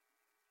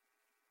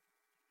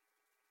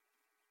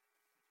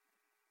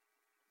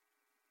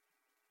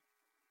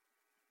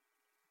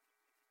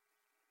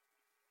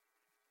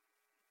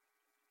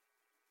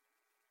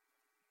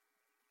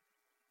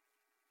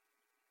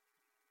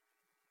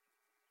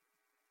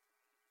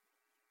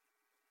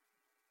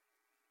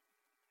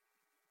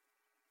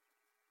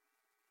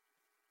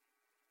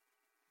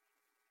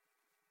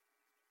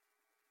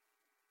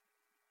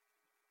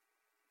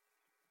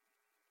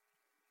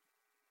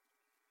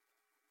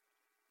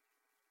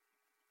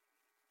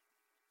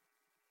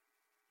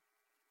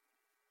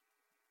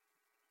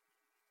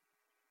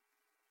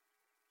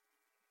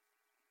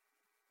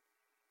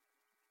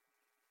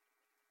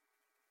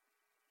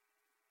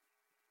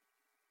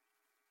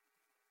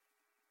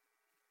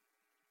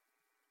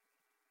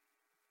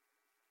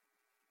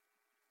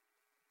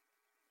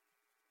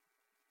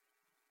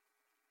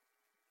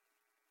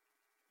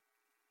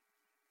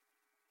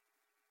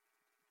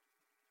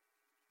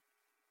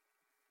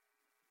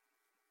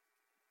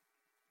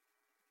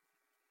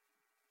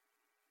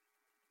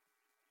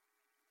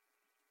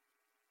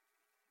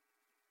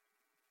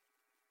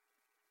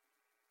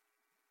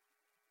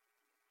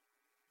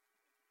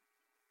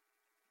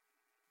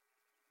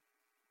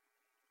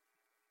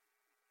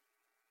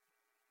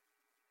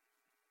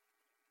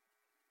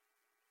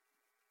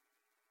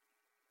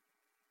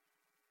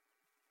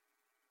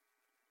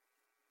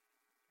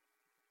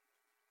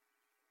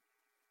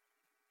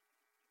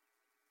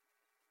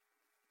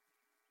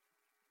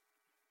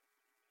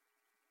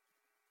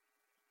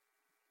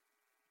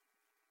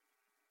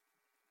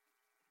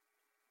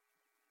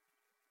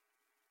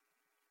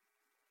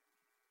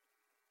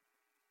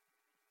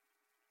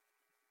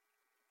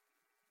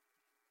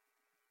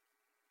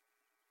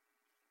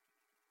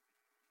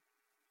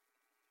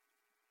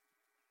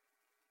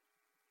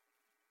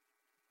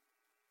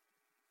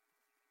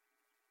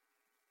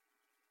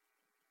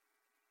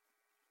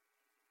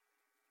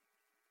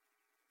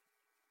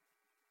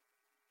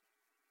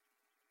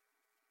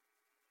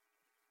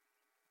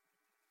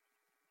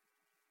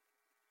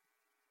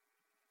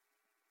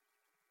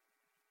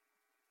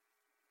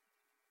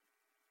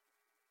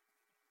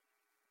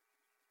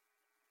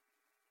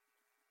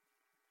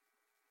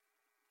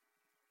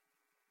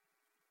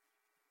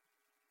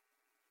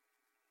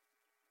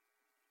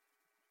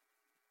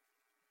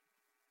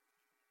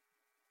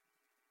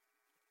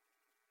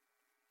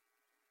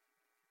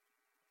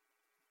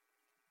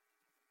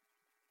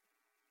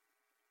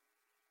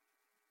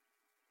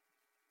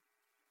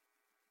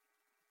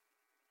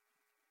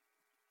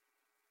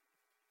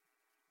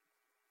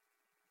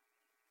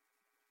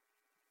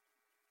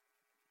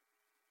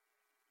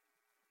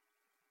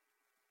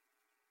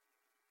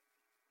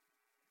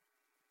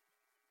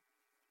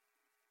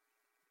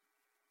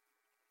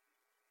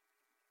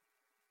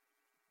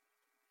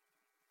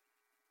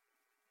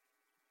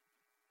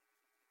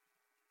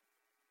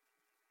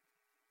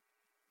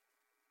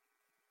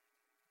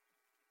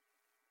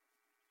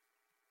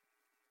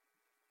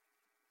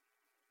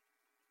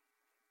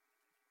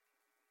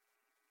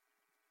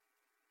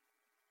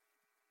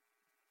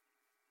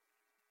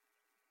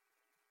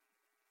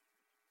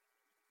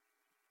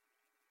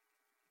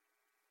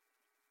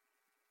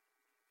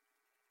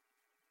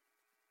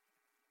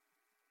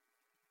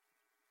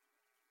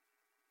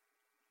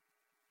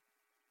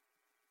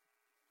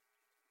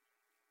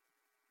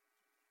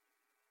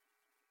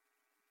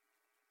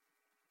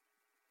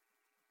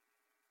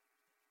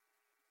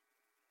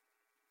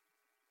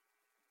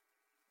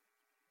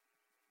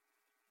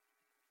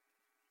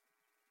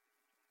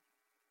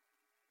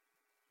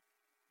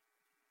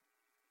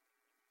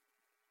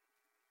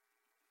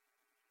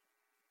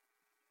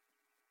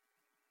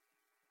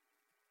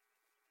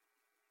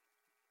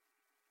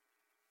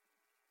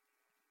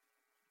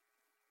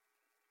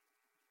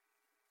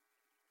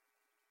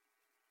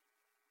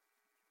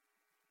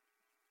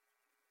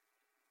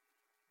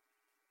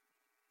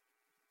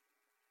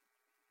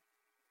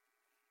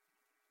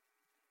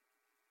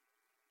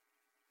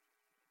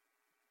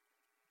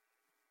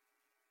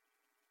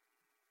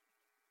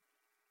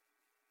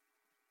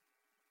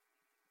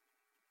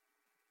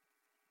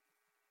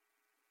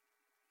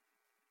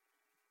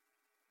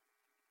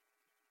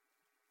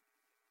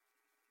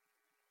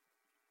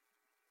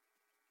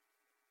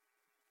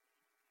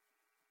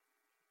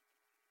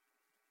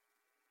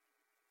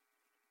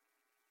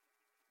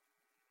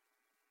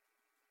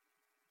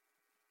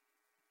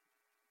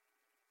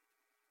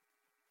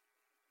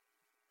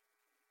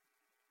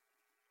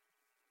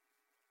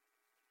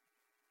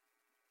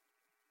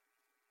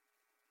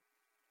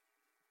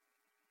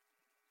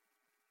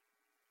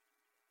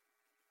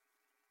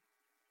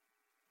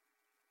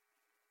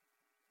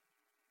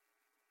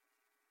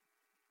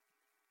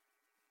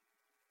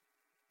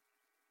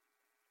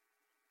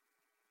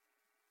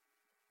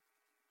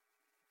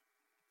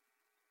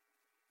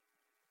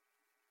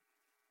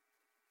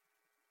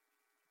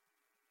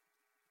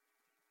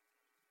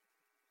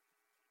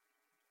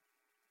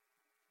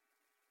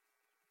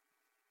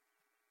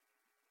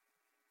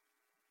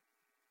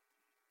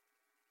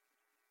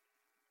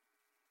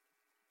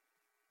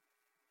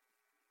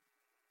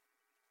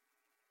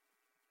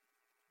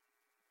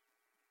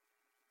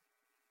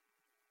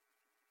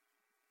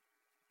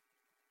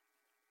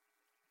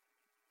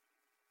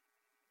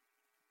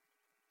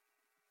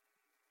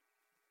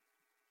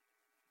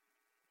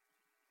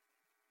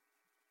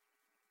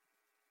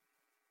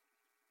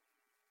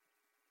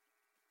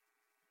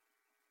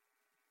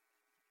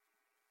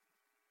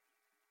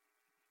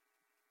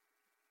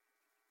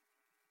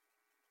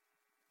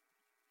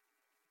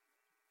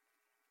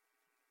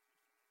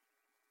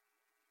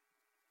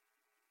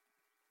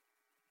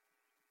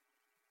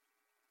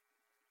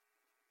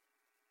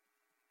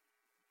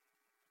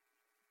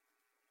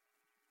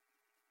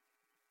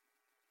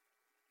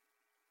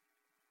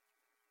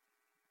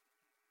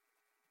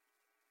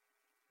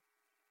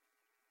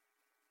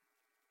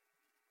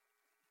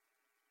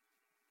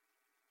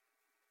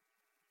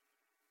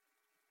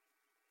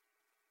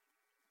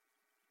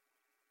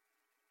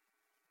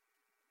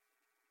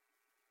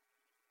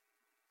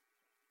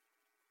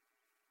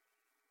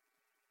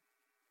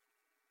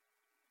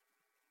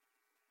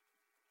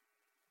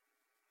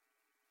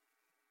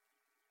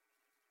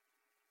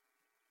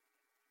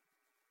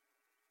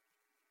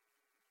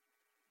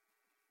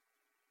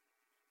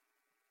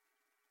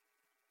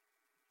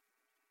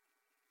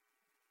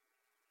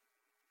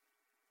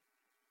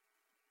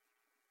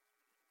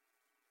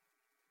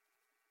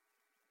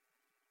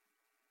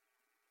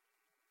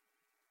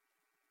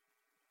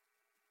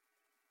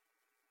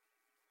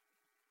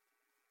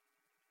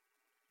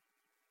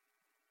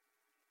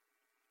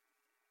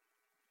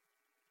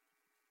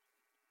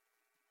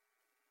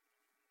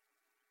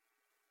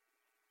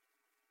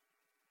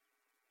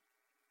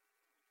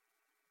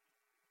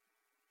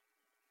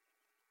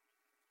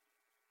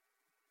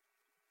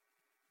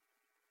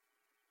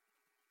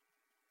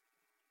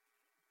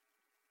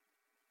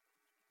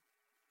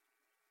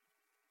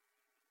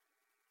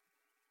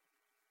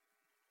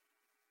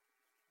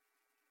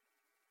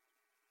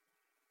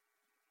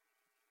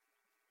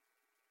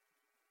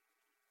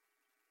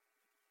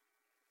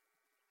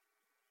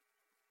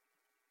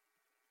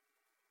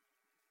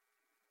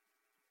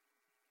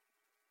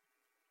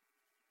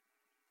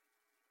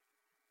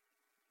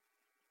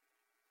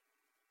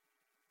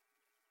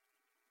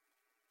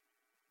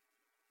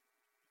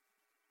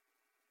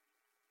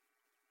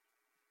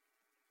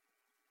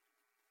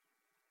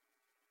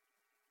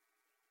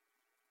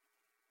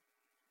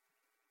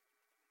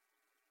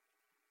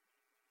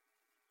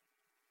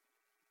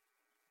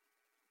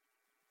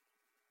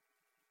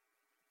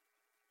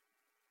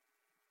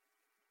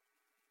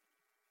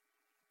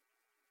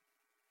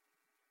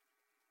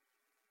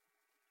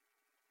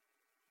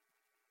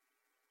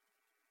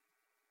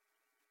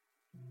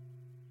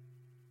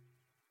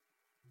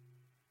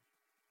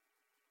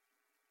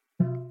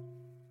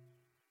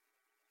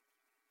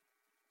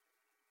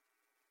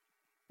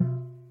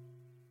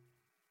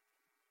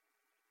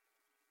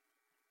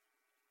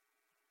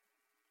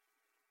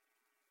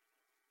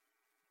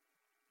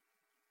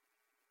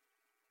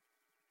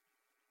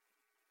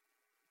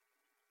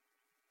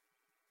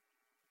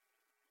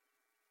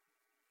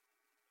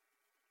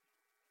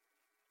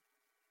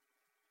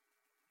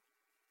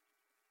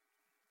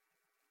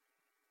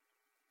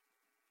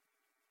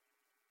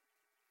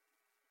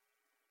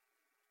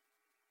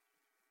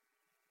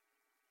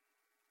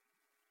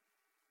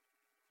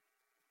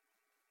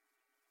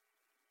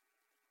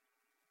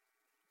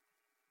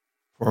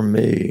 for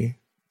me,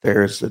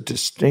 there's a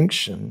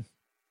distinction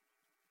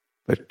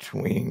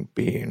between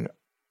being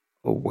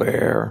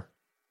aware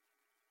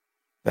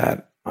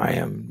that I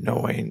am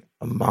knowing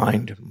a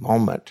mind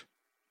moment,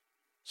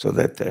 so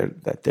that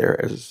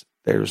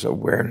there's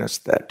awareness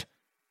that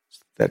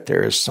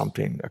there is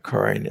something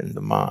occurring in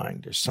the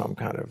mind. There's some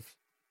kind of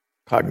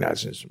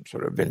cognizing, some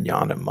sort of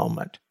vijnana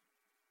moment.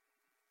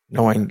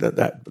 Knowing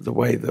that the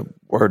way the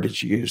word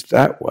is used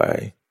that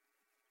way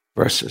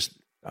versus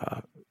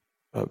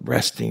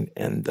resting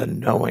in the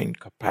knowing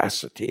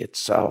capacity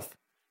itself,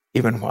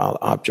 even while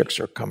objects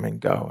are coming,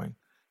 going,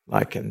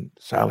 like in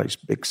Sally's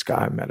big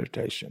sky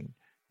meditation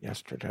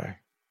yesterday.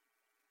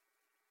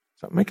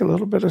 Does that make a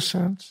little bit of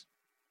sense?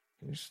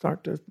 Can you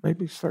start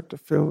to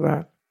feel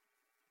that?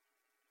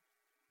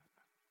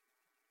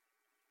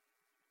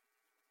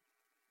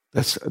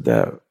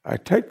 I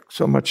take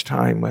so much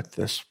time with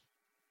this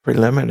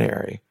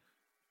preliminary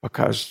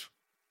because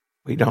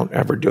we don't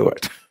ever do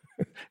it.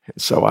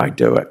 So I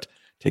do it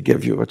to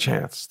give you a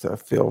chance to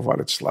feel what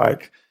it's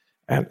like,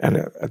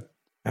 and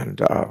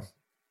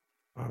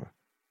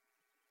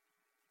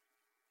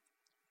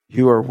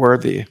you are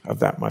worthy of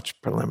that much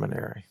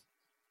preliminary.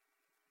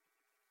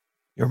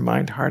 Your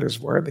mind heart is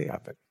worthy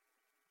of it.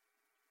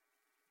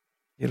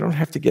 You don't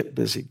have to get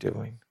busy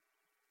doing.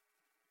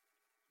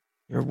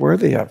 You're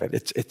worthy of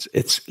it.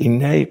 It's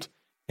innate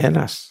in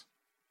us.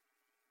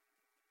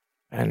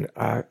 And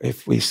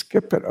if we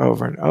skip it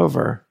over and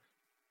over,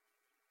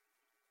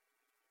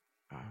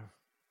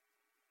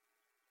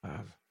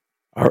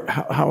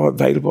 how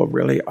available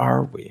really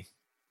are we?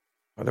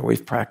 Whether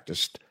we've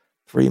practiced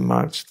 3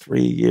 months,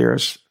 3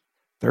 years,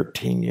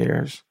 13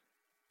 years,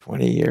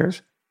 20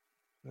 years,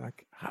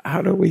 like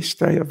how do we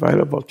stay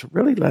available to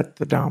really let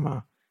the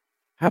Dhamma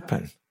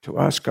happen to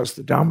us? Because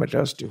the Dhamma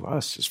does to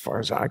us, as far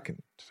as I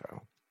can.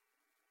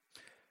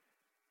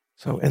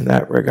 So in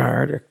that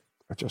regard,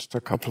 just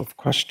a couple of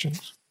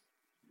questions.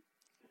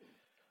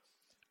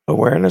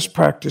 Awareness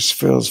practice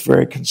feels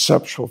very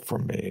conceptual for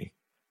me,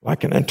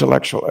 like an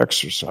intellectual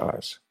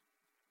exercise.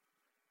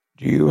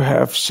 Do you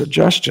have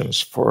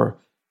suggestions for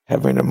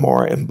having a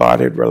more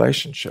embodied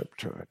relationship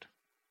to it?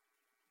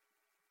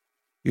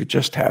 You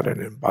just had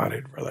an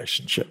embodied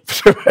relationship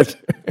to it.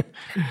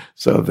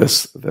 So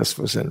this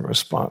was in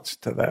response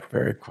to that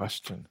very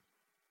question.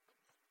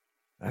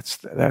 That's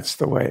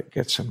the way it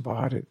gets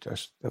embodied,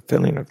 just the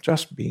feeling of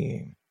just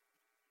being.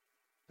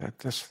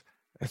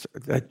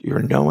 That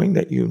you're knowing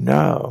that you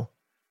know,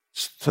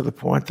 to the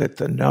point that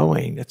the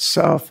knowing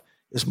itself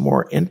is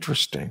more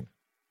interesting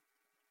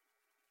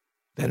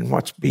than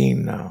what's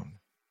being known.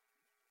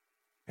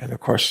 And of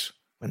course,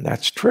 when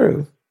that's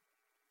true,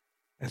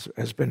 as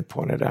has been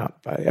pointed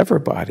out by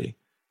everybody,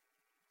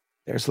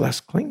 there's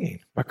less clinging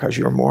because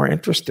you're more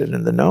interested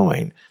in the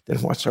knowing than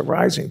what's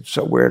arising.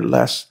 So we're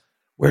less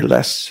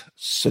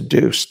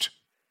seduced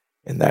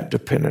in that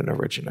dependent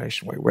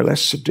origination way. We're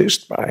less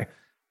seduced by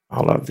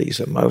all of these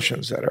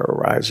emotions that are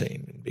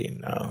arising and being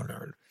known,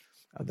 or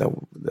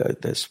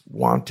this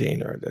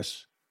wanting, or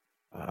this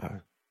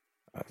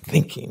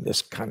thinking,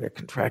 this kind of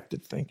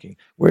contracted thinking.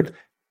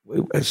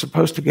 As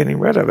opposed to getting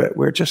rid of it,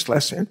 we're just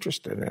less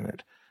interested in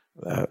it.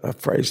 A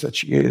phrase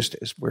that's used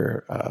is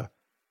we're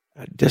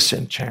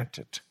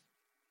disenchanted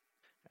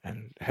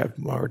and have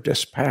more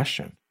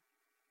dispassion.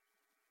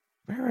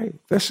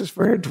 This is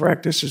very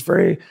direct. This is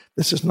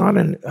not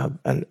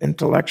an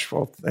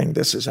intellectual thing.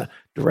 This is a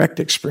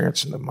direct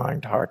experience in the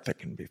mind heart that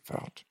can be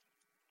felt.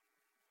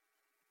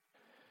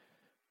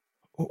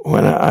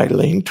 When I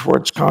lean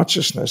towards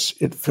consciousness,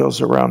 it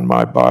feels around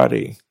my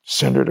body,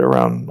 centered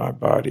around my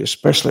body,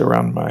 especially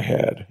around my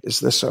head. Is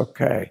this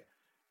okay?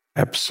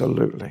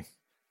 Absolutely.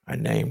 I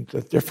named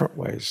the different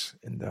ways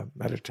in the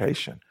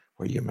meditation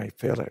where you may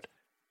feel it.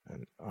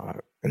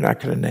 And I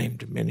could have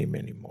named many,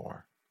 many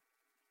more.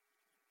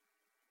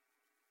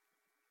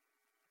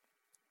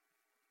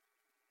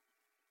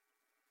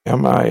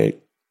 Am I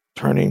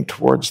turning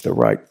towards the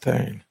right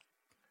thing?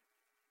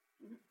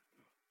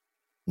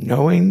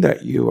 Knowing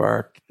that you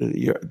are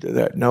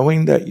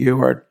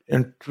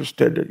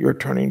interested, that you're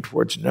turning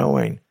towards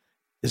knowing,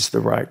 is the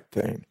right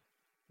thing.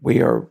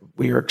 We are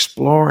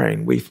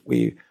exploring.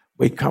 We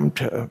come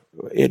to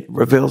it.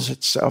 Reveals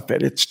itself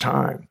at its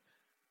time.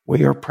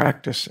 We are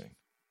practicing,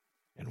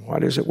 and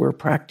what is it we're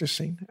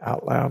practicing?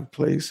 Out loud,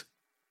 please.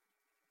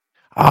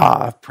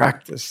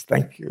 Practice.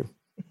 Thank you.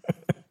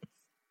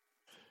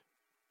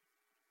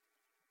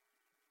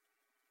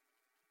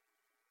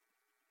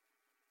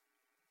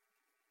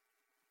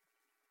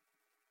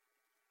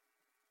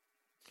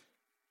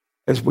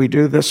 As we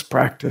do this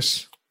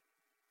practice,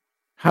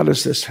 how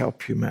does this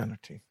help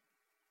humanity?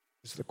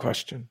 Is the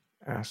question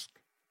asked.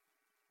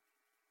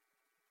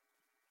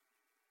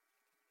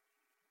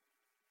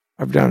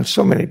 I've done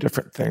so many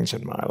different things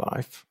in my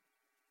life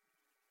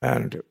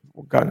and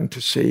gotten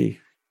to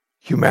see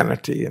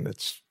humanity and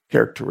its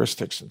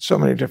characteristics in so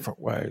many different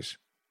ways.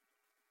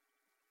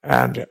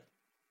 And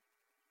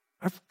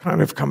I've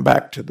kind of come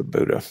back to the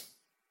Buddha,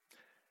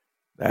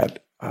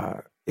 that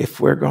if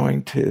we're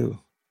going to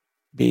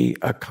be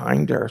a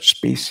kinder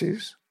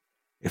species,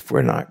 if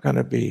we're not going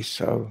to be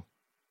so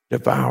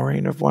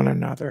devouring of one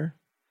another,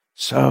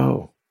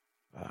 so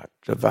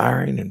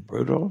devouring and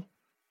brutal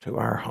to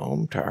our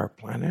home, to our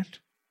planet,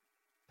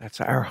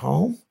 that's our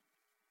home.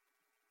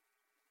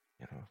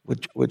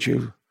 Would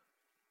you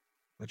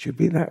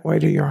be that way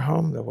to your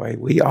home, the way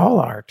we all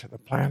are to the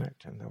planet,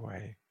 and the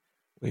way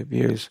we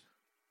abuse?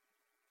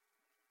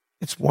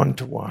 It's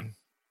 1-to-1.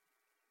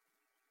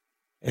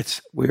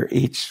 We're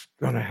each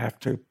going to have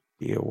to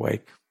be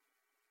awake.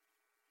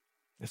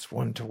 It's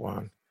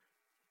 1-to-1.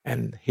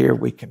 And here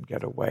we can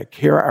get awake.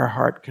 Here our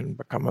heart can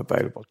become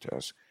available to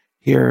us.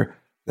 Here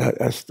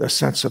the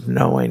sense of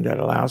knowing that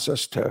allows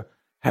us to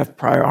have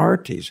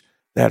priorities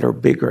that are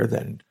bigger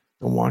than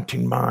the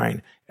wanting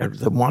mind, and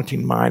the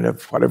wanting mind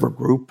of whatever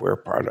group we're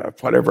part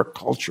of, whatever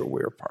culture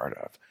we're part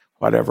of,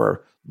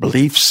 whatever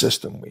belief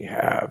system we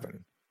have,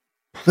 and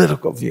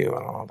political view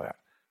and all that.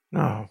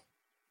 No,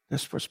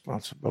 this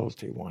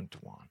responsibility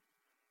 1-to-1.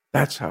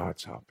 That's how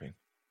it's helping.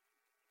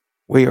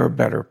 We are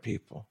better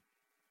people,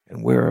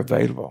 and we're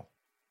available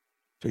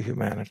to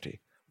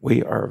humanity.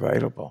 We are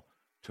available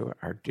to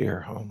our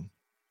dear home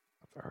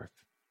of Earth.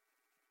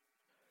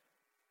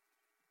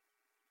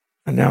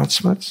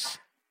 Announcements.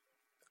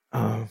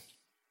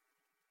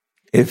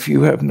 If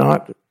you have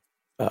not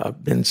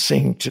been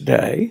seen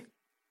today,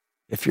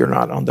 if you're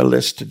not on the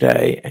list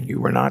today and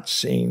you were not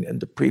seen in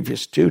the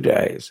previous 2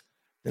 days,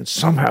 then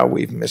somehow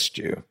we've missed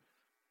you.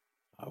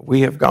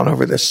 We have gone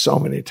over this so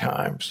many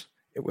times.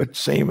 It would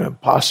seem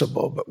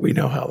impossible, but we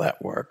know how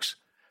that works.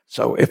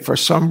 So if for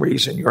some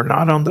reason you're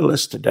not on the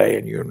list today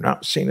and you're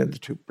not seen in the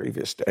 2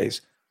 previous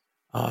days,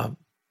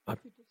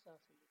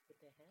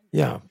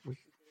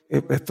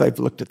 if they've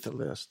looked at the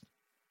list.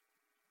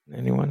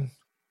 Anyone?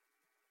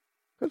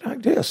 Good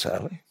idea,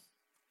 Sally.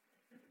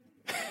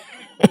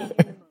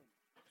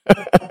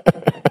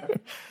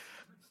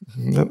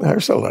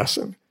 There's a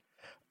lesson.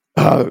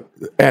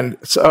 And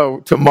so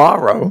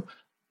tomorrow,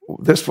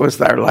 this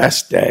was our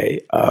last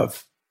day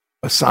of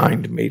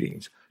assigned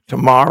meetings.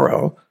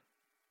 Tomorrow,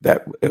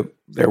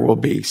 there will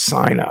be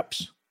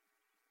sign-ups.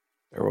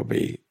 There will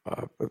be,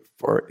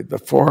 for the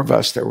 4 of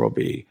us, there will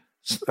be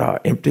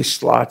empty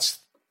slots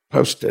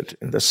posted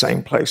in the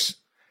same place,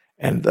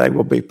 and they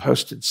will be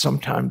posted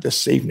sometime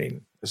this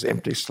evening as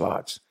empty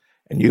slots.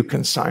 And you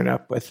can sign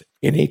up with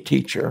any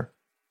teacher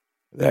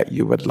that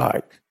you would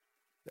like.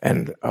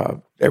 And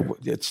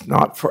it's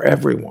not for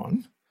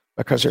everyone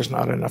because there's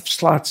not enough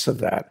slots of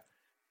that.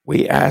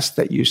 We ask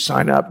that you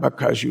sign up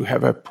because you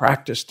have a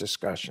practice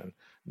discussion,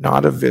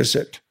 not a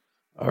visit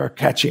or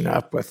catching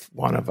up with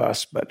one of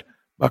us, but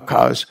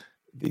because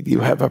you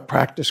have a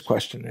practice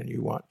question and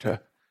you want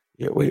to,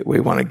 we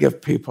want to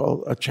give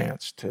people a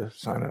chance to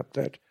sign up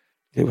that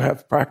do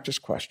have practice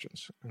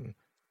questions. And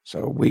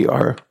so we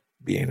are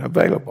being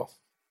available.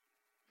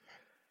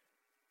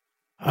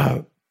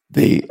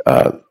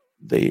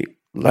 The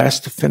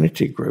last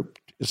affinity group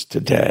is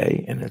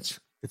today, and it's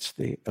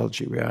the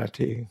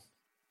LGBT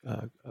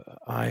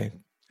IA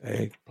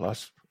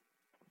plus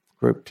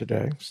group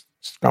today.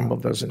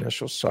 Stumbled those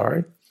initials,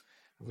 sorry.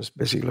 I was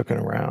busy looking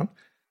around.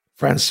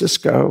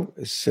 Francisco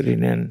is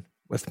sitting in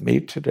with me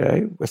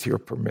today, with your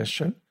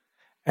permission,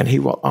 and he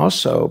will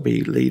also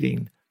be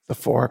leading the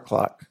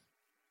 4:00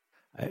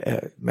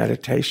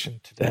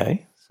 meditation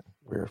today. So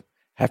we're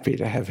happy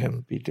to have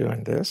him be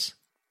doing this.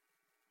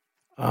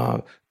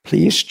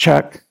 Please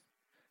check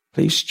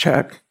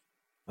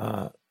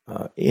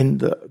in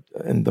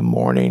the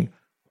morning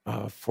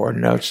for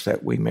notes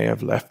that we may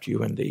have left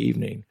you in the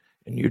evening,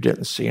 and you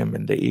didn't see them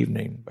in the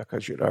evening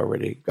because you'd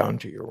already gone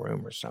to your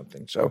room or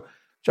something. So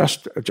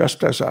just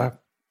as a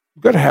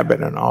good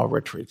habit in all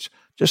retreats,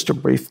 just a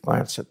brief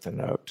glance at the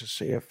note to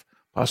see if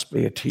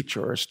possibly a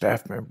teacher or a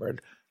staff member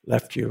had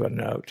left you a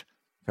note,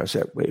 because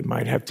it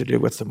might have to do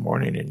with the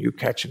morning and you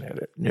catching it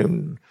at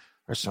noon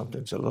or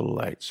something's a little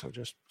late. So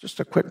just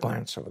a quick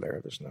glance over there.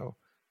 There's no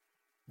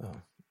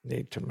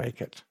need to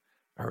make it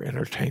our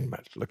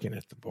entertainment, looking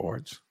at the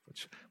boards,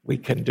 which we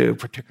can do,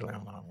 particularly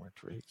on long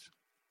retreats.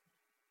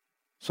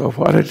 So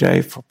what a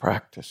day for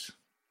practice.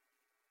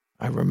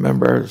 I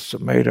remember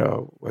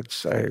Sumedho would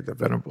say, the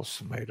Venerable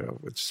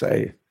Sumedho would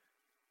say,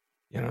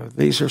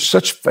 these are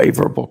such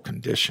favorable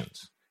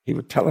conditions. He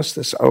would tell us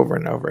this over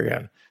and over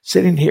again.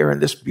 Sitting here in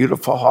this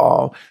beautiful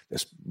hall,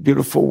 this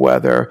beautiful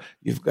weather,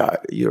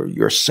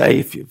 you're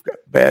safe, you've got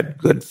bed,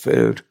 good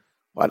food.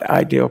 What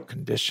ideal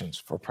conditions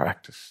for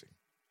practicing.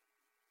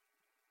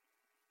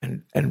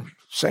 And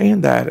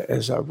saying that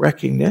as a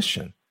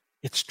recognition,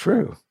 it's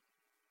true.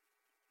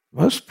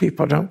 Most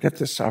people don't get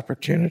this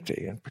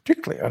opportunity, and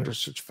particularly under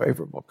such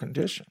favorable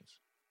conditions.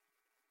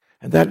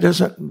 And that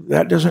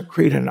doesn't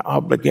create an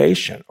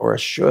obligation or a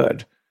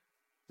should.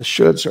 The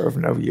shoulds are of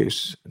no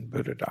use in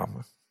Buddha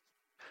Dhamma.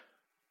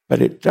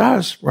 But it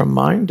does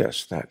remind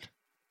us that,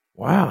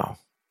 wow,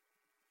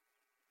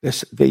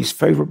 these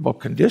favorable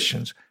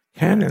conditions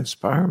can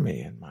inspire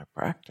me in my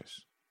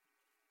practice.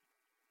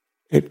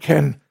 It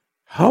can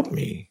help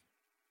me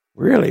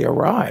really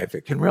arrive.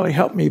 It can really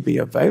help me be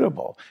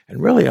available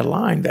and really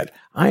align that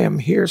I am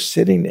here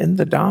sitting in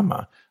the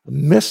Dhamma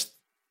amidst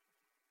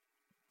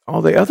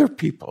all the other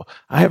people.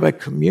 I have a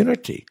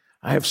community.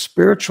 I have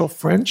spiritual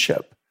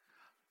friendship,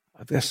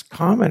 this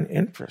common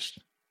interest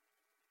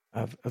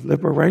of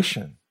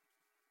liberation,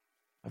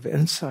 of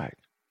insight.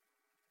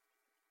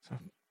 So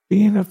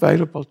being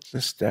available to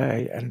this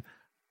day, and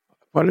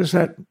what does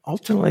that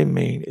ultimately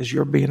mean is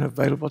you're being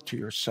available to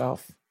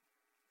yourself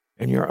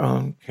and your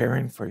own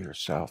caring for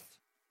yourself,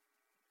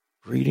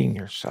 greeting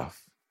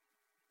yourself,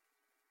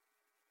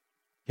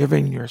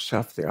 giving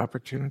yourself the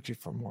opportunity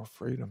for more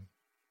freedom.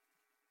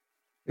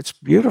 It's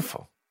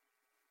beautiful.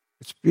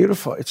 It's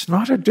beautiful. It's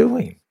not a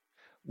doing.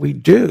 We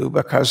do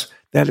because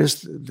that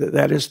is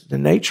the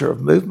nature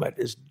of movement,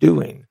 is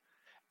doing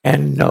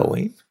and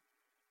knowing.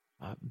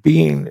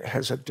 Being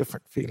has a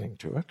different feeling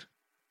to it,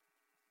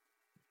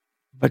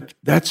 but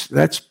that's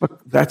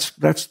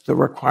the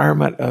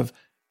requirement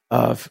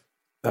of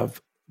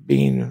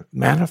being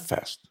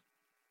manifest,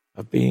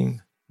 of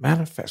being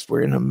manifest.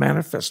 We're in a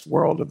manifest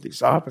world of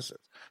these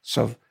opposites,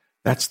 so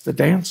that's the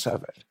dance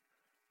of it.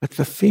 But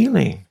the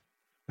feeling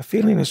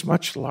is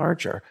much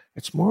larger.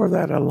 It's more of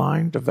that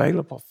aligned,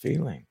 available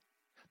feeling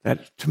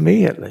that, to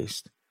me at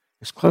least,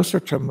 is closer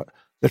to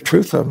the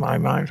truth of my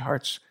mind,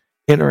 heart's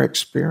inner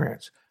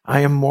experience.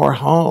 I am more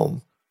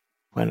home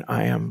when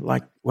I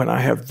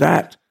have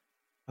that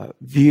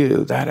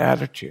view, that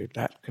attitude,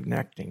 that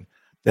connecting,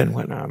 than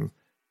when I'm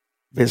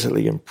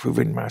busily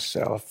improving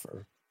myself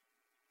or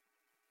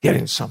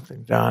getting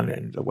something done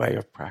in the way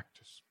of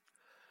practice.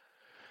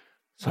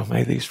 So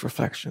may these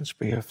reflections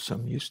be of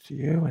some use to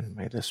you, and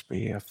may this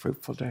be a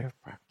fruitful day of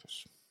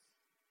practice.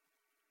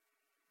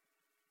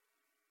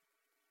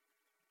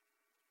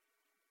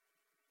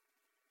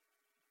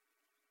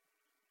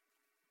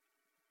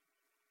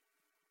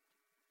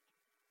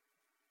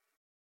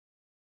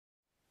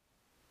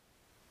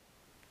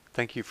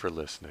 Thank you for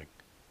listening.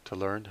 To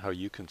learn how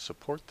you can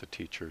support the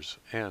teachers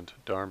and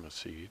Dharma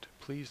Seed,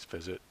 please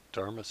visit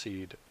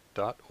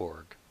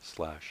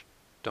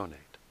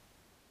dharmaseed.org/donate.